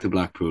Jenny's back to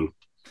Blackpool.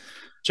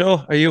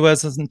 Joe, are you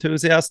as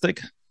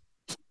enthusiastic?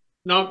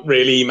 Not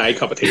really my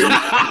cup of tea.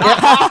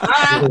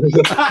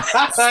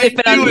 Sipping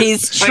on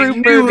his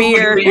trooper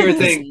beer.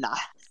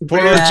 Poor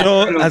old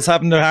Joe has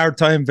having a hard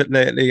time with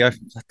lately.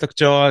 Look,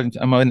 Joe,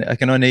 I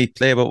can only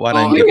play about what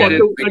I'm given.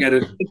 I get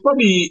it. It's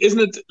probably, isn't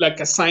it like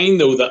a sign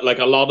though that like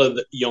a lot of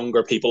the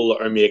younger people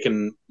are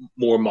making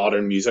more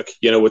modern music?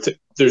 You know,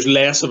 there's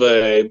less of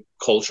a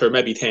culture.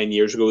 Maybe 10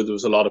 years ago, there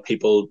was a lot of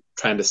people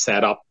trying to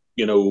set up,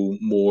 you know,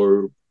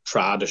 more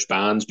tradish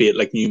bands, be it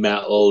like new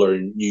metal or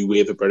new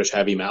wave of British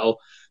heavy metal.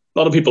 A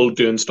lot of people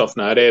doing stuff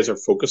nowadays are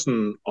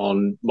focusing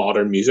on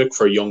modern music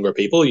for younger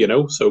people, you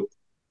know, so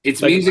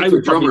it's like, music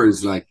for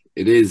drummers, like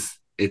it is.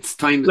 It's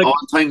time, like, all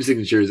time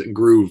signatures and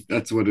groove.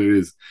 That's what it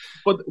is.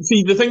 But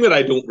see, the thing that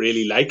I don't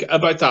really like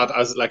about that,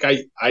 as like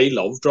I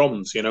love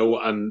drums, you know,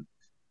 and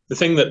the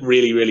thing that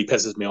really, really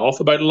pisses me off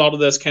about a lot of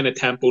this kind of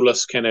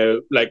tempo-less kind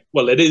of like,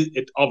 well,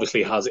 it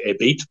obviously has a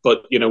beat,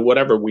 but you know,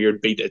 whatever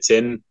weird beat it's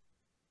in,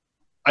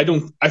 I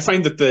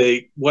find that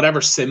the whatever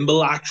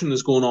cymbal action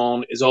is going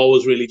on is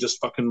always really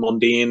just fucking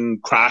mundane,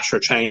 Crash or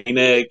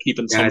China,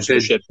 keeping some sort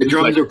of shit. The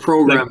drums are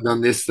programmed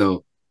on this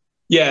though.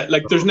 Yeah,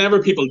 like there's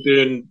never people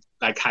doing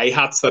like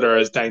hi-hats that are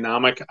as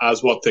dynamic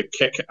as what the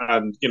kick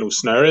and, you know,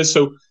 snare is.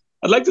 So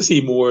I'd like to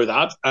see more of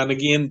that. And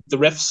again, the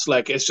riffs,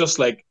 like it's just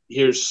like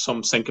here's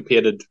some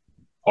syncopated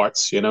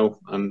parts, you know,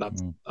 and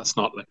that's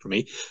not like for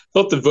me.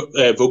 Thought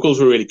the vocals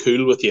were really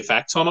cool with the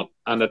effects on it,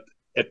 and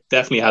it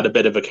definitely had a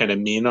bit of a kind of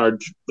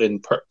Maynard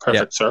in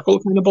Perfect Circle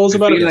kind of buzz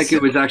about it. I feel like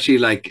it was actually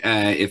like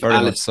if very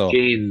Alice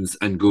Chains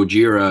and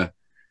Gojira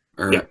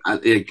or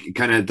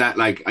kind of that,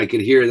 like I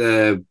could hear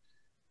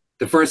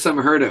the first time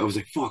I heard it, I was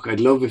like, fuck,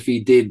 I'd love if he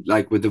did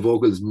like with the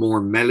vocals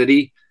more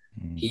melody.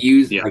 He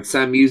used like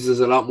Sam uses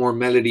a lot more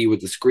melody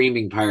with the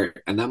screaming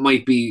part, and that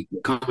might be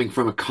coming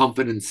from a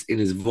confidence in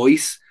his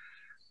voice.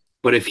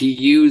 But if he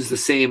used the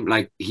same,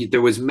 like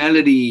there was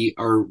melody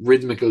or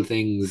rhythmical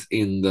things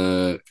in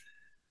the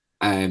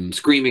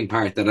screaming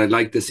part that I'd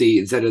like to see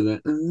instead of the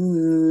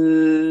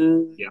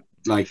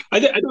like I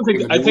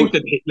think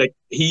that like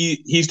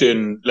he's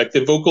doing like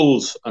the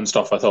vocals and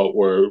stuff I thought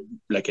were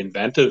like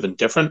inventive and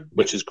different,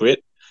 which is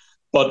great.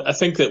 But I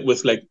think that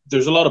with like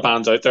there's a lot of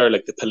bands out there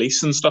like the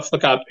Police and stuff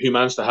like that who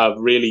managed to have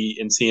really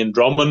insane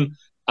drumming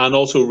and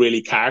also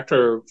really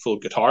characterful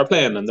guitar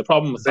playing. And the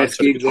problem with that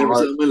sort of guitar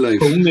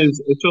tone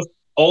is it's just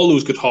all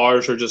those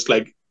guitars are just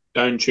like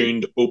down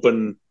tuned,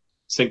 open,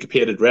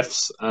 syncopated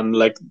riffs, and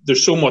like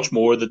there's so much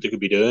more that they could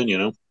be doing, you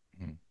know.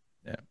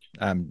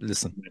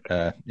 Listen,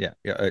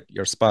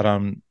 you're spot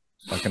on.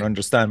 I can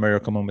understand where you're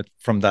coming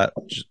from that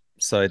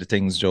side of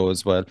things, Joe,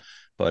 as well.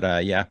 But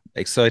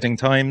exciting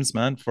times,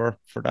 man, for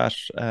that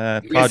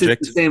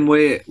project. It's the same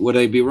way. Would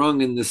I be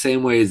wrong in the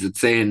same way as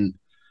it's saying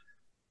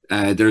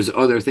there's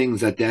other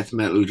things that death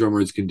metal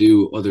drummers can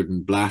do other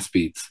than blast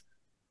beats?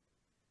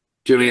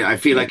 Do you know what I mean? I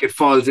feel like it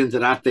falls into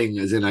that thing,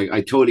 as in I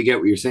totally get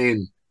what you're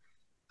saying.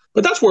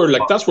 But that's where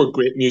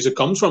great music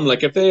comes from. Like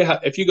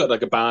if you got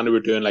like a band who were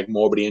doing like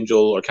Morbid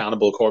Angel or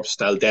Cannibal Corpse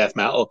style death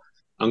metal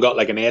and got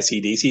like an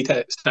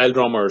AC/DC style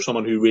drummer or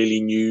someone who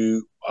really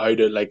knew how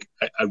to like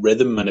a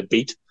rhythm and a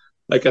beat,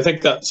 like I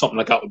think that something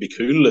like that would be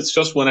cool. It's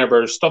just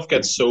whenever stuff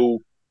gets so,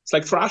 it's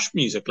like thrash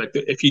music. Like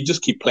if you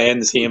just keep playing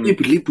the same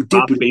beat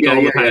all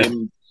the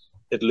time,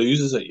 it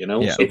loses it. You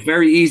know, so it's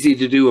very easy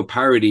to do a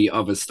parody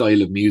of a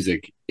style of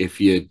music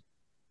if you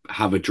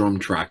have a drum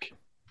track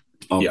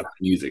of that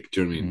music.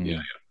 Do you know what I mean?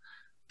 Yeah.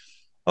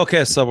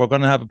 Okay, so we're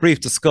going to have a brief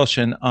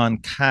discussion on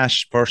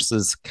cash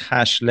versus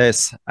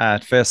cashless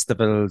at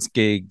festivals,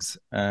 gigs,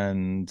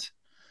 and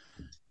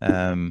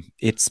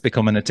it's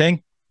becoming a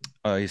thing.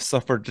 I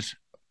suffered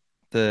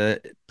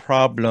the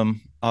problem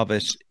of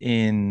it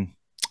in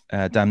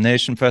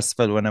Damnation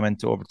Festival when I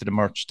went over to the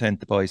merch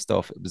tent to buy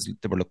stuff.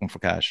 They were looking for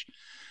cash.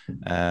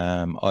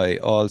 I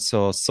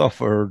also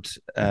suffered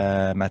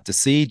at the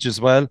Siege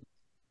as well,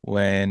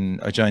 when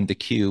I joined the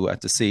queue at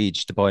the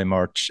Siege to buy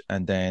merch,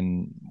 and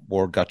then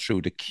word got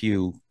through the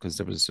queue, because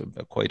there was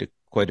quite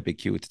a big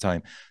queue at the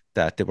time,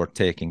 that they were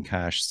taking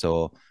cash.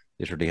 So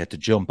literally had to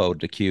jump out of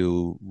the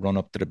queue, run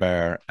up to the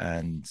bar,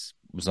 and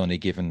was only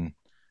given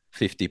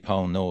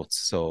 £50 notes.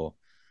 So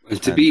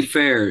to be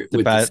fair,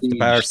 the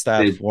bar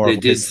staff were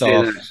pissed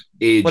off.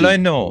 Well, I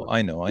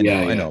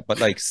know,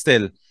 but like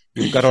still,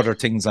 you've got other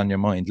things on your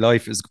mind.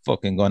 Life is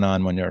fucking going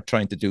on when you're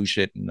trying to do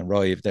shit and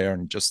arrive there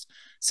and just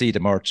see the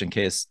merch in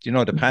case,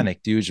 the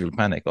panic, the usual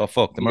panic. Oh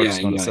fuck, the merch is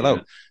going to sell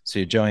out. So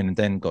you join and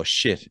then go,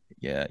 shit,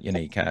 yeah, you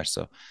need cash.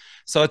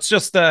 So it's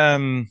just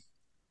a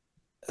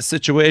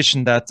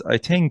situation that I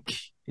think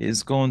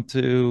is going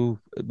to,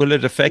 will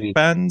it affect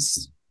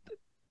bands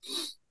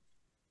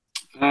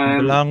in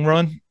the long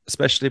run,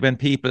 especially when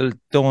people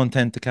don't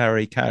tend to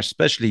carry cash,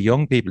 especially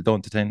young people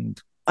don't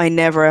tend. I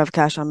never have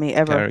cash on me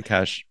ever. Carry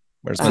cash,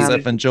 whereas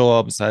myself and Joe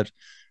obviously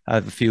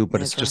have a few,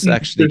 but it's just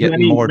actually There's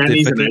getting more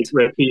difficult.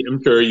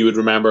 I'm sure you would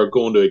remember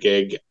going to a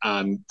gig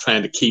and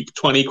trying to keep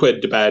 20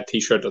 quid to buy a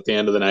t-shirt at the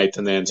end of the night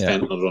and then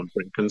spending it on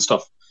drink and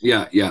stuff.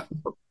 Yeah.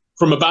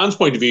 From a band's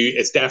point of view,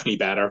 it's definitely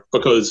better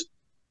because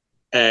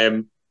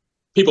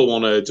people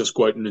want to just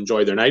go out and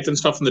enjoy their night and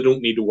stuff, and they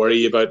don't need to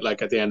worry about,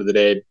 like, at the end of the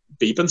day,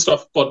 beep and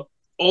stuff. But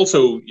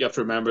also, you have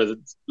to remember that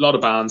a lot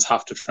of bands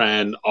have to try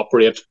and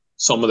operate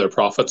some of their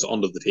profits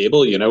under the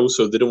table,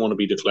 so they don't want to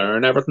be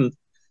declaring everything.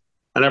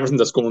 And everything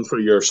that's going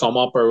through your sum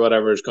up or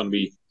whatever is going to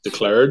be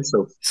declared.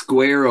 So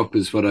Square Up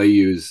is what I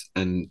use,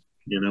 and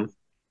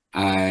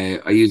I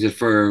use it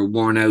for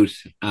Worn Out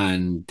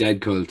and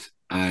Dead Cult,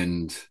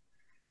 and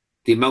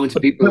the amount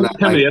of people that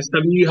tell me this,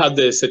 have you had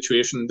the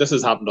situation, this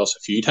has happened to us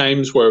a few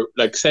times, where,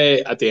 like,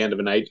 say at the end of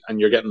a night and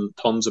you're getting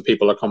tons of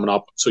people are coming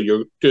up, so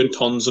you're doing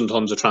tons and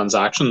tons of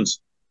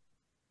transactions.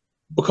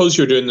 Because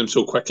you're doing them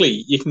so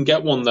quickly, you can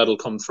get one that'll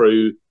come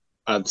through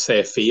and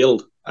say a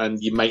failed,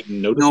 and you mightn't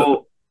notice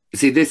it.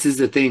 See, this is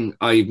the thing.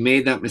 I've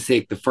made that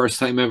mistake the first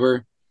time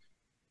ever.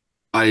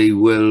 I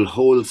will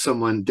hold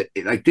someone.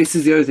 Like, this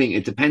is the other thing.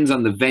 It depends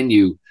on the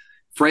venue.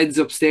 Fred's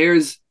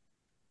upstairs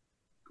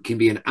can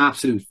be an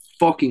absolute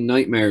fucking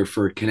nightmare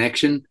for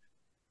connection.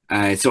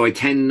 So I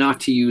tend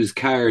not to use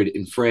card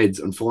in Fred's,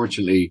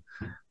 unfortunately.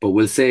 But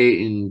we'll say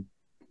in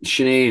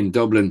Sinead in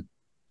Dublin,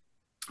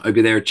 I'd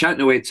be there chatting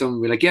away to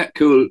someone, be like, yeah,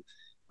 cool.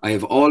 I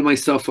have all my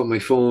stuff on my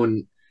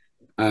phone,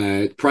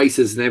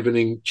 prices and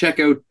everything. Check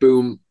out,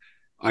 boom.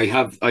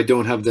 I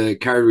don't have the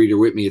card reader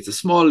with me. It's a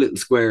small little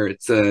square.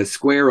 It's a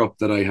Square Up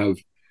that I have.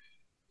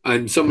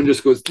 And someone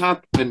just goes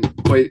tap, and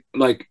by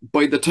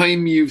the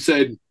time you've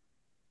said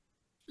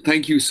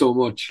thank you so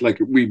much,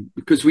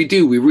 because we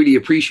really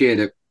appreciate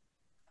it.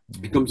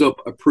 It comes up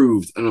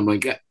approved, and I'm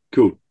like, yeah,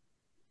 cool.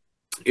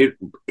 I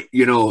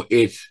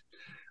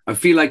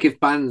feel like if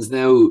bands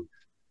now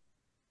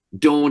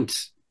don't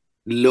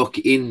look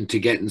into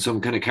getting some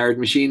kind of card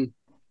machine,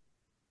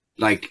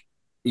 like,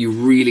 you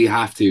really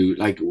have to,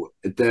 like,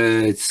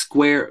 the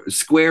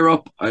Square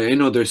Up. I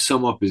know there's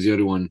Sum Up is the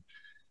other one,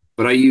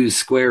 but I use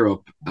Square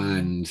Up,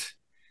 and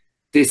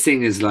this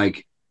thing is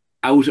like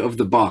out of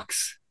the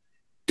box.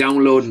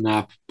 Download an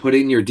app, put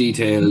in your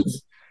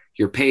details,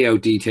 your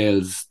payout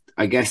details.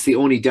 I guess the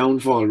only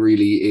downfall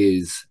really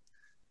is,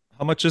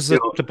 how much is it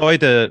to buy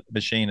the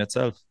machine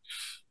itself?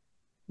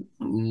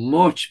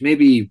 Much,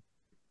 maybe,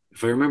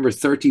 if I remember,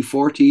 30,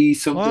 40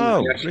 something.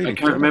 Wow, really? I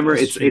can't remember.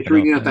 It's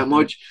really not that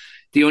much.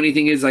 The only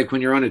thing is, like,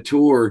 when you're on a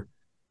tour,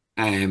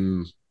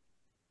 as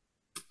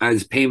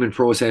payment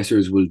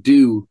processors will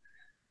do,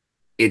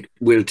 it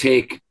will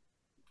take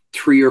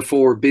 3 or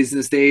 4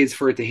 business days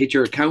for it to hit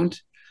your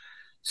account.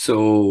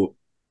 So,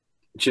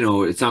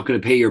 it's not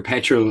going to pay your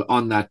petrol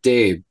on that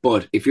day.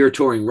 But if you're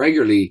touring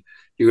regularly,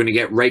 you're going to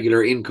get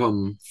regular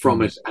income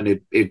from it,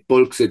 and it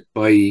bulks it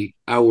by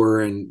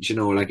hour, and,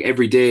 like,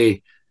 every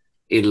day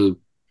it'll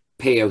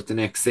pay out the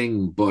next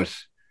thing. But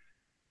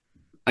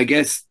I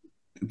guess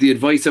the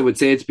advice I would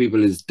say to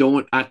people is,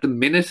 don't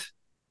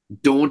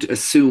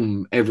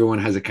assume everyone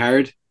has a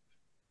card,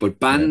 but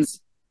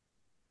bands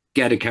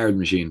get a card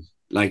machine.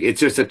 Like,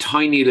 it's just a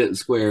tiny little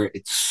square.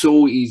 It's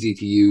so easy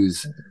to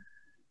use.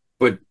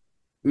 But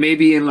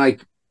maybe in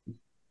like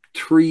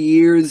 3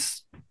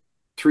 years,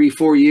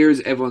 3-4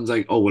 years, everyone's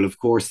like, oh, well, of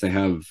course they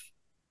have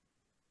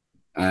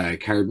a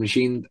card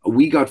machine.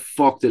 We got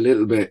fucked a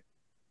little bit.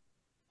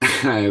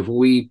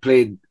 We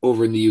played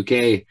over in the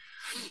UK.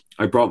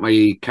 I brought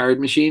my card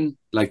machine,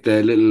 like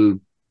the little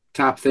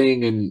tap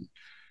thing, and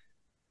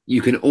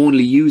you can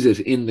only use it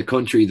in the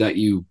country that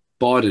you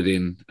bought it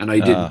in. And I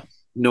didn't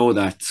know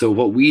that. So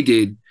what we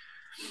did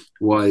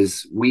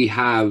was, we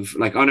have,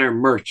 like, on our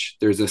merch,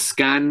 there's a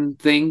scan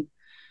thing.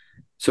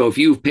 So if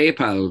you have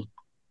PayPal,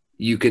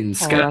 you can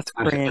scan that,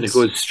 and it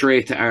goes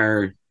straight to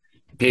our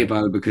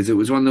PayPal, because it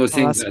was one of those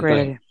things that,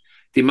 like,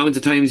 the amount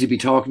of times you'd be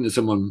talking to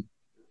someone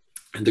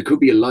and there could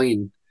be a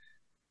line,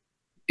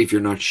 if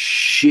you're not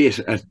shit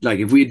at, like,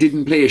 if we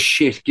didn't play a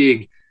shit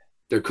gig,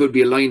 there could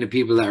be a line of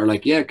people that are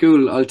like, yeah,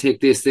 cool, I'll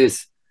take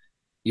this.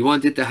 You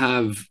want it to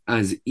have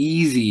as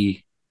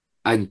easy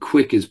and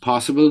quick as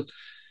possible,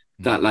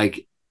 that,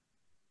 like,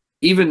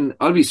 even,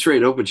 I'll be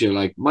straight up with you,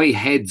 like, my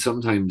head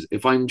sometimes,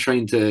 if I'm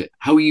trying to,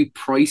 how you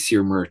price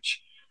your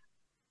merch,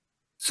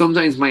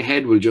 sometimes my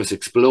head will just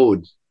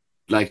explode.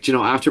 Like,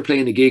 after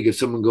playing a gig, if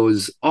someone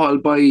goes, oh, I'll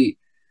buy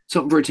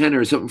something for 10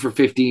 or something for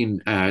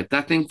 15,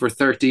 that thing for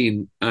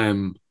 13,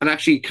 and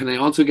actually, can I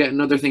also get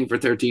another thing for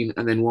 13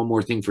 and then one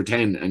more thing for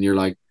 10? And you're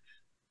like,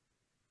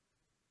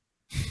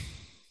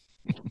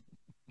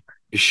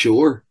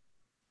 sure.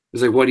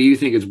 It's like, what do you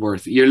think it's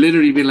worth? You're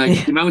literally being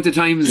like, the amount of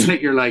times that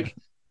you're like,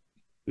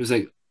 was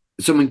like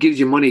someone gives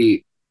you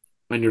money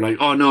and you're like,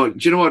 oh no,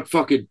 do you know what?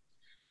 Fuck it,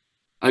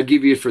 I'll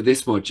give you it for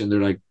this much, and they're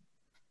like,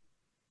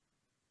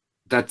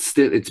 that's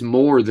still, it's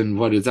more than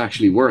what it's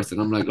actually worth.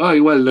 And I'm like,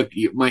 oh well, look,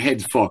 my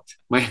head's fucked.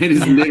 My head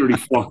is literally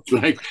fucked.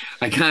 Like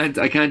I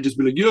can't just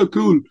be like, yeah,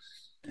 cool.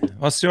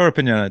 What's your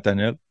opinion on it,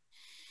 Danielle?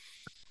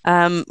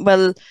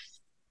 Well,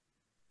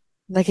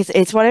 like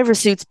it's whatever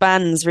suits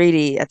bands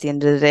really at the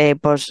end of the day.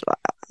 But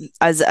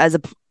as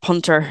a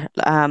punter,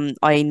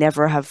 I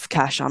never have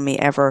cash on me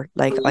ever.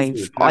 Like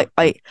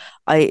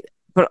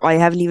but I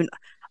haven't even.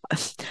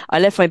 I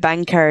left my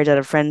bank card at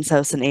a friend's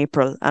house in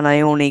April, and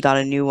I only got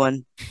a new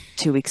one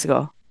 2 weeks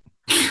ago.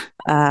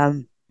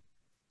 And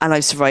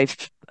I've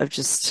survived. I've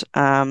just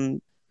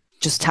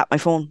tap my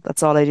phone.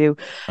 That's all I do.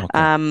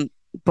 Okay.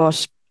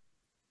 But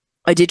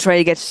I did try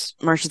to get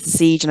Merch at the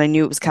Siege, and I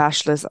knew it was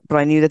cashless, but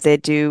I knew that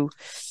they'd do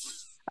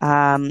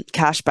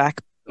cash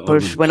back.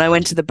 But when I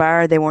went to the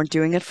bar, they weren't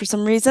doing it for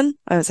some reason.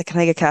 I was like, "Can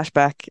I get cash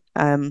back?"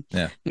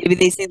 Maybe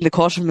they seen the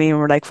cut of me and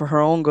were like, "For her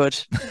own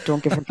good,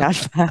 don't give her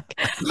cash back."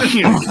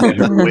 Yeah.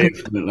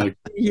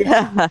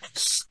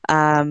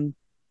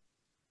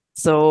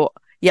 So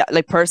yeah,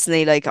 like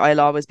personally, like I'll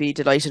always be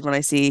delighted when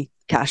I see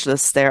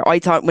cashless there. I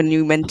thought when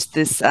you meant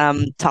this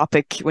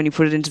topic, when you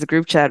put it into the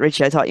group chat,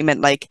 Richie, I thought you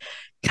meant like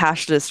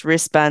cashless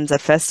wristbands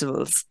at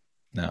festivals.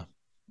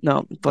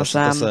 No, but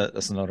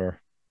that's another.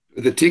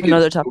 The tickets,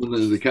 another topic.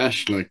 The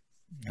cash, like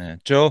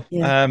Joe.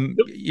 Yeah. I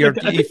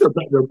think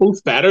they're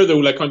both better though,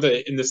 like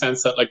in the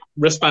sense that like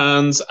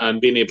wristbands and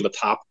being able to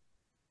tap,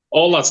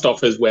 all that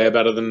stuff is way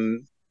better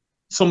than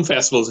some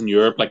festivals in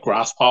Europe, like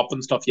Grass Pop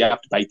and stuff. You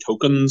have to buy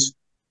tokens,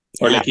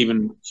 or like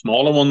even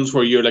smaller ones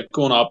where you're like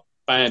going up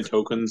buying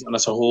tokens, and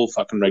it's a whole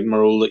fucking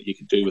rigmarole that you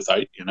could do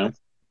without, you know.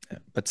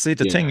 But see,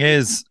 the thing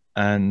is,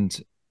 and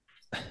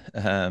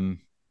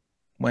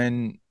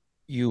when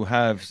you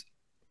have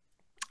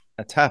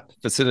a tap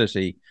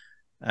facility,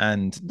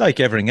 and like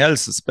everything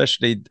else,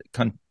 especially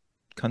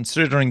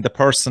considering the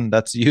person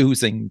that's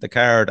using the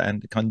card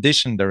and the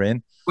condition they're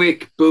in,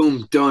 quick,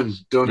 boom, done.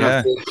 Don't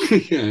have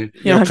to.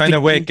 You're kind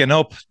of waking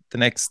up the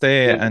next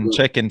day and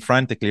checking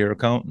frantically your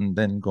account and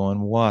then going,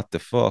 what the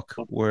fuck?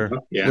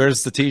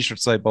 Where's the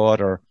t-shirts I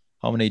bought, or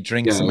how many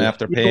drinks am I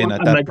after paying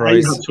at that like,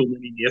 price? I have so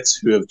many mates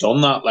who have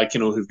done that, like,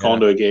 you know, who've gone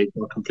to a gig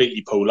or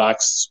completely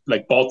polaxed,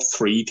 like bought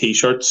 3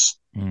 t-shirts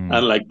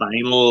and like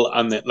vinyl,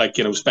 and then, like,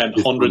 you know, spent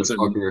hundreds in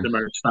the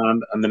merch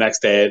stand, and the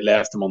next day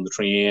left them on the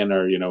train,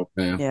 or, you know.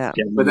 But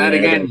that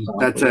again,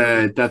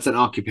 that's an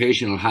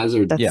occupational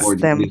hazard. That's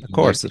them. Of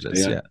course it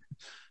is.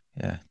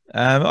 Yeah.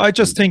 I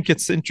just think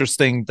it's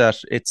interesting that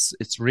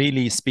it's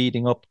really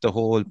speeding up the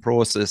whole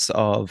process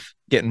of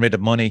getting rid of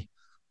money.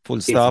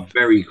 Full stop. It's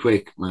very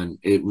quick, man.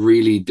 It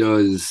really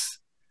does.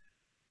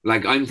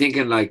 Like, I'm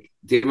thinking, like,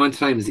 the amount of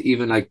times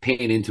even like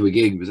paying into a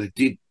gig was like,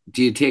 do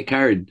you take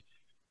card?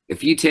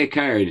 If you take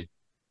card,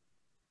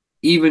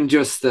 even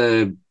just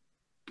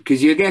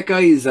because you get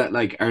guys that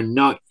like are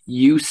not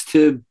used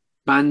to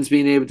bands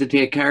being able to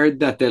take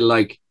card, that they're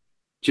like,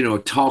 you know,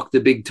 talk the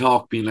big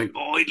talk, being like,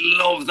 oh, I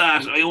love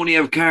that, I only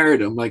have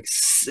card. I'm like,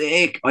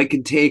 sick, I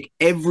can take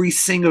every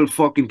single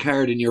fucking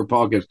card in your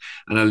pocket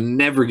and I'll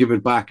never give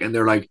it back. And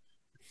they're like,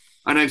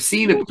 and I've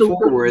seen it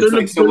before where it's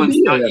like someone's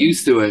not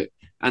used to it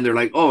and they're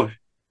like, oh,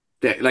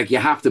 like, you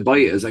have to buy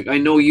it. It's like, I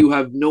know you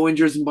have no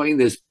interest in buying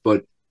this,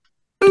 but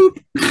boop.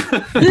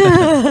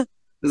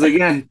 It's like,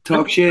 yeah,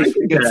 talk shit.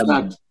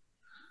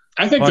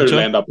 I think there'll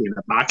end up being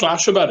a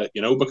backlash about it,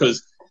 you know,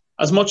 because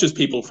as much as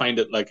people find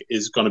it like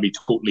is going to be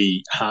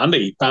totally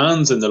handy,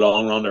 bands in the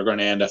long run are going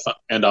to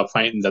end up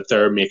finding that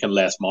they're making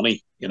less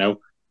money, you know,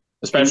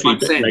 especially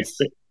like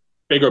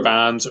bigger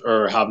bands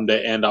are having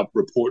to end up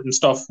reporting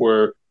stuff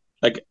where,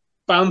 like,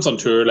 bands on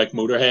tour like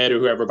Motorhead or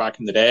whoever back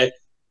in the day, a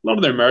lot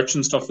of their merch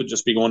and stuff would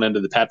just be going into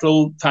the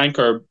petrol tank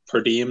or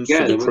per diems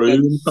for the crew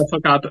and stuff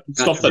like that.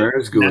 Stuff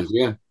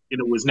that you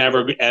know, was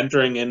never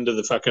entering into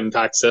the fucking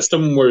tax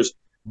system. Whereas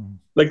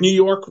like New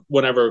York,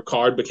 whenever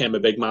card became a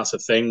big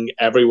massive thing,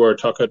 everywhere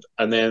took it,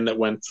 and then it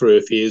went through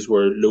a phase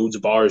where loads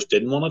of bars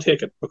didn't want to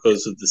take it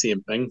because of the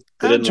same thing.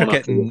 And you're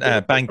getting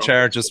bank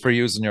charges for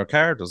using your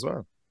card as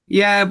well.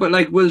 Yeah, but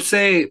like, we'll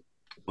say,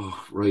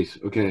 oh, right,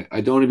 okay,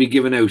 I don't want to be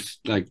giving out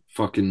like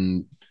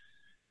fucking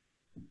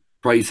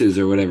prices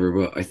or whatever,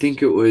 but I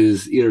think it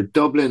was either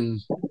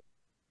Dublin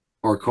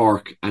or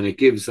Cork, and it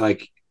gives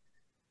like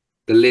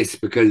the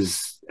list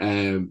because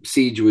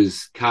Siege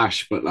was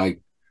cash, but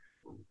like,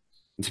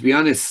 to be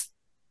honest,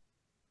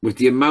 with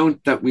the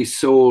amount that we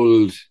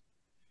sold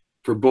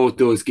for both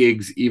those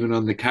gigs, even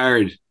on the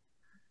card,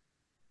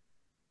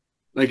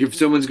 like, if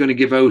someone's going to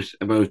give out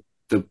about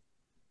the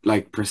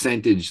like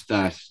percentage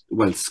that,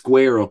 well,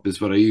 square up is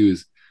what I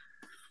use,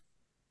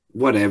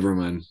 whatever,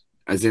 man.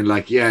 As in,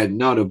 like, yeah,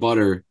 not a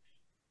bother.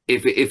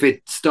 If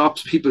it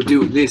stops people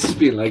doing this,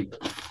 being like,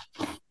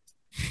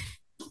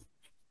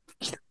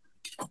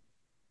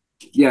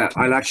 yeah,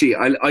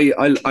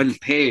 I'll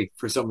pay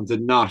for someone to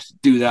not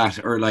do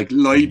that or like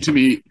lie to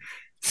me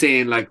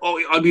saying like,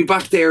 "Oh, I'll be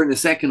back there in a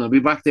second. I'll be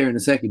back there in a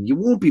second." You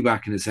won't be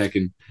back in a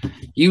second.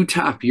 You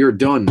tap, you're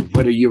done,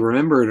 whether you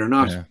remember it or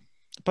not. Yeah.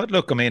 But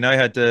look, I mean, I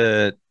had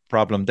the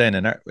problem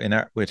then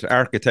with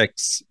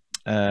architects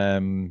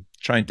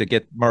trying to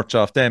get merch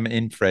off them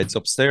in Fred's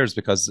upstairs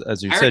because,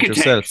 as you said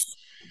yourself,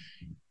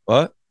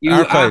 what? You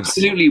Archives.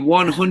 absolutely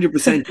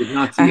 100% did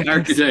not see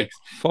architects.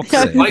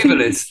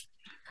 Survivalists.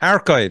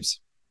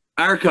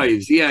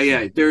 Archives.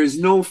 Yeah. There is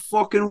no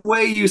fucking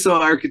way you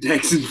saw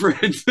architects in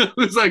Fred's. I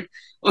was like,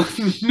 oh,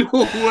 no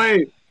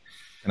way.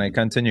 Can I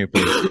continue,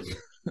 please?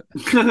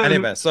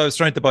 Anyway, so I was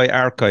trying to buy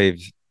archive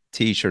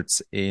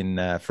t-shirts in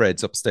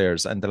Fred's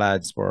upstairs, and the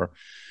lads were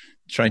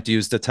trying to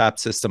use the tap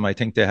system. I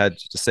think they had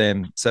the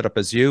same setup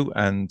as you,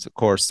 and of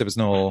course there was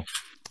no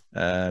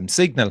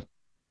signal.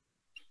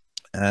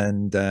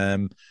 And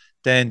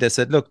then they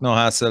said, look, no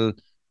hassle,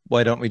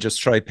 why don't we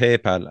just try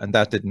PayPal? And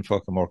that didn't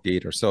fucking work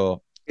either.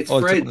 So it's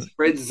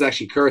Fred's is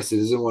actually cursed. It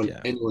doesn't want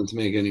anyone to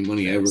make any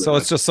money ever. So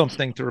it's just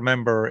something to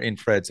remember in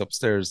Fred's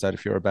upstairs, that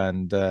if you're a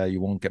band,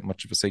 you won't get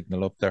much of a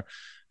signal up there.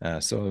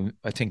 So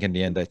I think in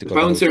the end I had to go.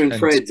 Bouncer and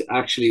Fred's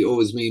actually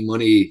owes me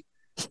money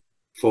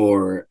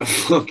for a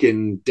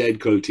fucking Dead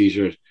Cult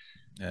t-shirt.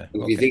 Yeah,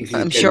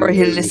 I'm sure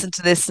he'll listen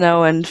to this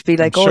now and be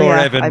like, I'm sure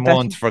Evan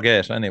won't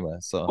forget anyway.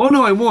 So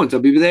no, I won't. I'll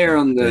be there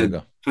on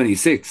the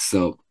 26th.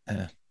 So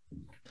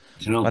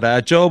you know.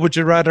 But Joe, would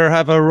you rather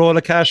have a roll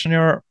of cash in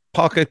your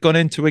pocket going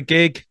into a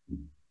gig,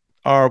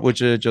 or would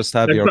you just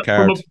have your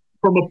card?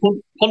 From a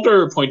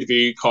punter point of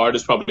view, card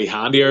is probably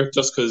handier,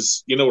 just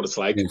because you know what it's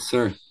like. Yes,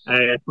 sir.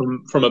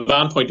 From a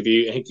band point of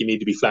view, I think you need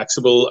to be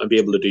flexible and be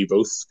able to do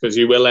both, because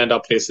you will end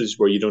up places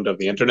where you don't have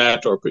the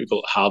internet or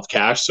people have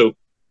cash. So,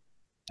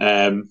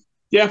 and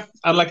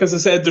like as I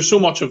said, there's so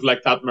much of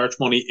like that merch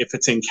money. If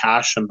it's in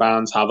cash and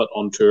bands have it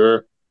on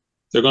tour,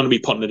 they're going to be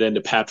putting it into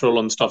petrol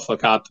and stuff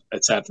like that,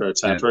 etc.,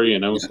 etc. You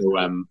know,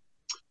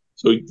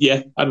 so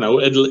yeah, I don't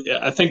know.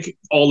 I think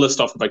all this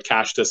stuff about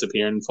cash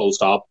disappearing, full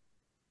stop,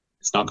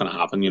 it's not going to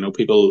happen. You know,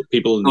 people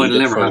need it'll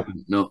never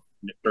happen. No,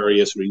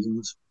 various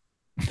reasons.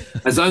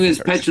 As long as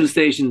petrol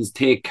stations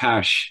take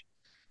cash,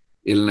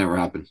 it'll never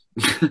happen.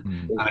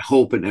 I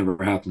hope it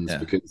never happens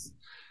because.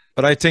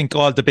 But I think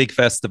all the big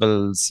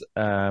festivals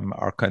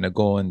are kind of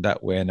going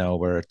that way now,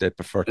 where they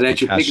prefer to be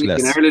cashless. Picnic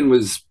in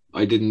Ireland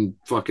I didn't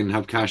fucking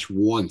have cash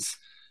once.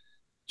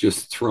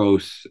 Just throw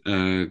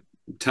it,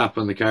 tap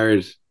on the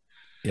card.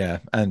 Yeah,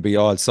 and we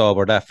all saw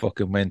where that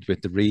fucking went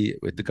with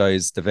the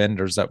guys, the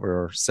vendors that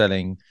were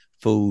selling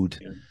food.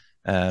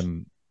 Yeah.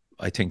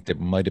 I think they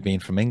might have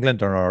been from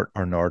England or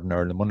Northern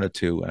Ireland, one or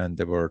two, and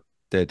they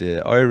had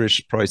the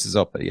Irish prices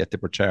up, yet they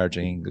were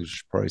charging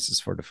English prices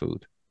for the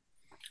food.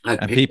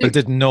 And people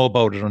didn't know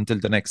about it until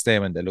the next day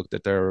when they looked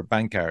at their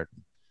bank card,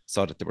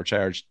 saw that they were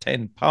charged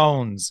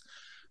 £10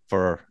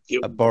 for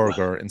a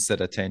burger instead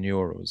of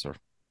 €10.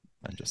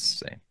 I'm just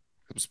saying,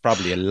 it was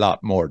probably a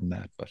lot more than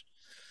that, but.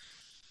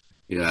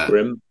 Yeah,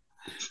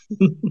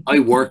 I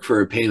work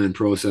for a payment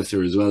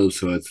processor as well,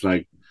 so it's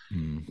like,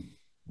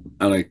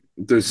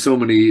 there's so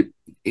many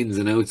ins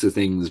and outs of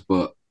things,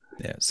 but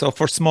yeah. So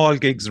for small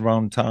gigs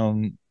around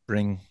town,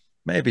 bring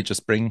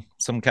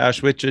some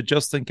cash with you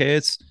just in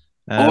case.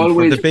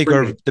 For the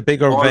bigger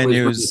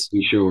venues,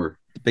 be sure.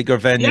 The bigger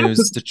venues,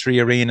 the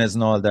 3 arenas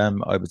and all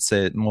them, I would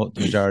say the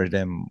majority of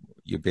them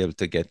you'll be able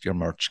to get your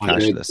merch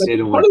cashless.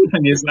 Part of the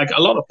thing is, like,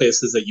 a lot of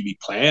places that you be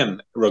playing,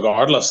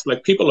 regardless,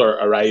 like, people are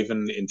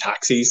arriving in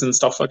taxis and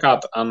stuff like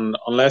that, and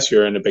unless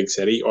you're in a big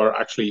city, or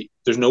actually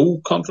there's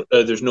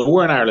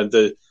nowhere in Ireland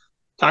the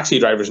taxi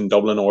drivers in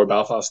Dublin or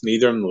Belfast,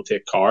 neither of them will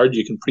take card.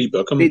 You can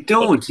pre-book them. They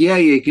don't.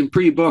 You can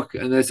pre-book,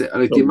 and that's it.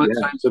 Like the amount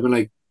of times I've been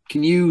like,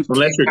 can you,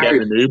 unless you're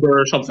getting an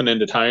Uber or something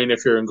into town,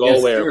 if you're in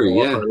Galway or a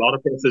lot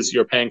of places,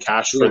 you're paying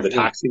cash for the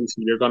taxis,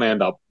 and you're going to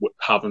end up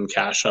having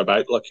cash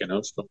about, like, you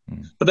know. So,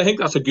 but I think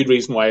that's a good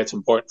reason why it's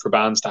important for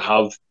bands to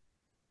have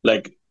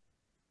like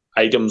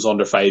items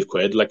under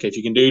 £5. Like, if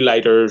you can do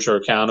lighters or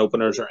can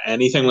openers or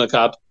anything like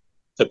that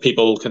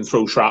people can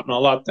throw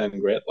shrapnel at, then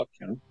great, like,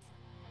 you know.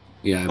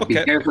 Yeah, be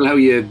careful how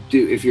you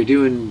do if you're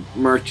doing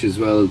merch as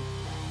well.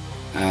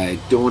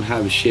 Don't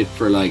have shit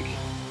for like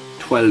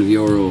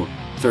 €12,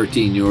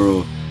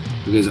 €13,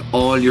 because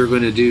all you're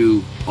going to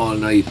do all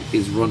night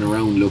is run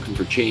around looking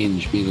for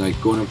change, being like,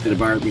 going up to the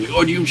bar, being like,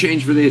 oh, do you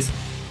change for this?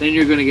 Then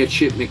you're going to get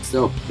shit mixed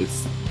up. Fuck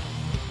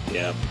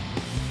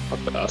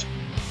that.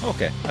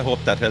 Okay, I hope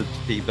that helped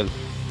people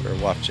that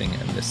are watching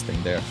and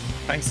listening there.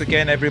 Thanks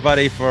again,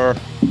 everybody, for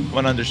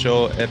coming on the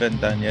show. Evan,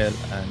 Danielle,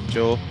 and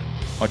Joe,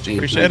 much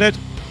appreciated.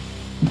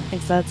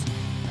 Thanks, lads.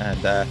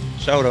 And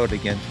shout out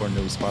again to our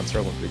new sponsor.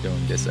 I won't be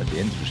doing this at the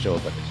end of the show,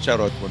 but shout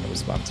out to our new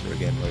sponsor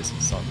again, Rising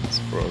Sons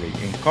Brewery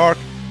in Cork,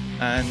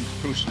 and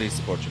crucially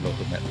support your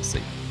local metal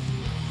scene.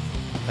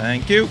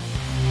 Thank you.